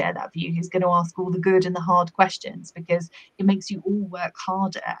share that view, who's going to ask all the good and the hard questions, because it makes you all work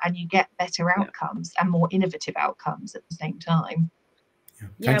harder and you get better outcomes and more innovative outcomes at the same time.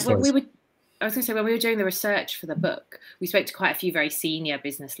 I was going to say, when we were doing the research for the book, we spoke to quite a few very senior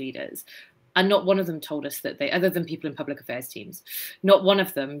business leaders, and not one of them told us that they, other than people in public affairs teams, not one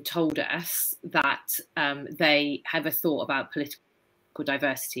of them told us that they ever thought about political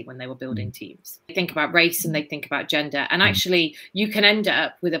diversity when they were building teams. They think about race and they think about gender, and actually you can end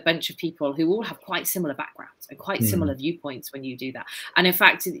up with a bunch of people who all have quite similar backgrounds and quite similar viewpoints when you do that. And in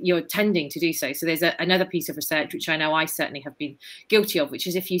fact, you're tending to do so. So there's another piece of research, which I know I certainly have been guilty of, which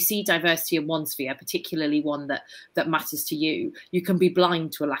is if you see diversity in one sphere, particularly one that matters to you, you can be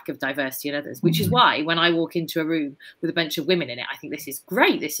blind to a lack of diversity in others, which is why when I walk into a room with a bunch of women in it, I think this is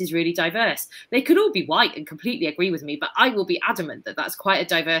great, this is really diverse. They could all be white and completely agree with me, but I will be adamant that that's quite a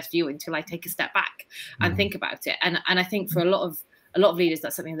diverse view until I take a step back and think about it. And I think for a lot of leaders,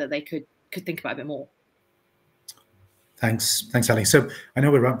 that's something that they could think about a bit more. Thanks, Ali. So I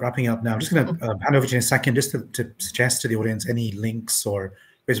know we're wrapping up now. I'm just going to hand over to you in a second, just to suggest to the audience any links or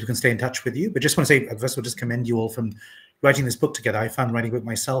ways we can stay in touch with you. But just want to say, first of all, just commend you all from writing this book together. I found writing a book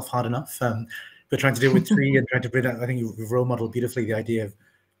myself hard enough. But trying to deal with three and trying to bring, I think you've role modeled beautifully the idea of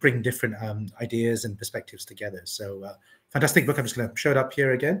bringing different ideas and perspectives together. So fantastic book. I'm just going to show it up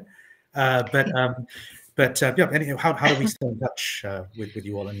here again. Yeah, anyhow, how do we stay in touch with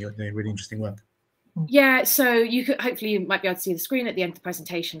you all and your really interesting work? Yeah, so you might be able to see the screen at the end of the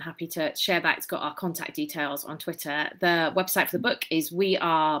presentation. Happy to share that. It's got our contact details on Twitter. The website for the book is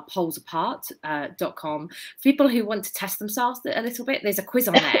wearepolesapart.com. For people who want to test themselves a little bit, there's a quiz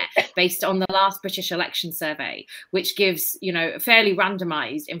on there based on the last British election survey, which gives, you know, fairly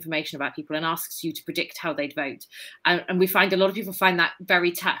randomized information about people and asks you to predict how they'd vote. And we find a lot of people find that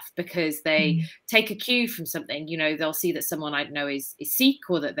very tough because they take a cue from something. You know, they'll see that someone I don't know is Sikh,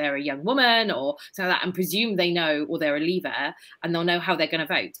 or that they're a young woman, or something like that, and presume they know, or they're a leaver, and they'll know how they're going to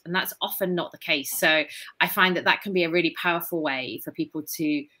vote. And that's often not the case. So I find that can be a really powerful way for people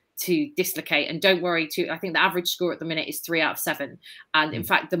to dislocate. And don't worry, I think the average score at the minute is 3 out of 7. And in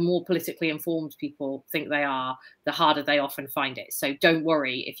fact, the more politically informed people think they are, the harder they often find it. So don't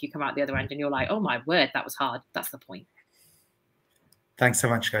worry if you come out the other end and you're like, oh my word, that was hard. That's the point. Thanks so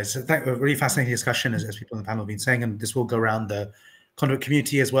much, guys. A really fascinating discussion, as people on the panel have been saying, and this will go around the Conduit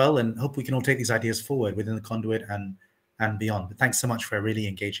community as well, and hope we can all take these ideas forward within the Conduit and beyond. But thanks so much for a really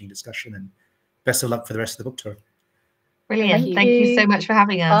engaging discussion, and best of luck for the rest of the book tour. Brilliant. Thank you so much for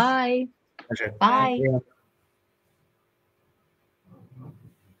having us. Bye. Pleasure. Bye. Bye.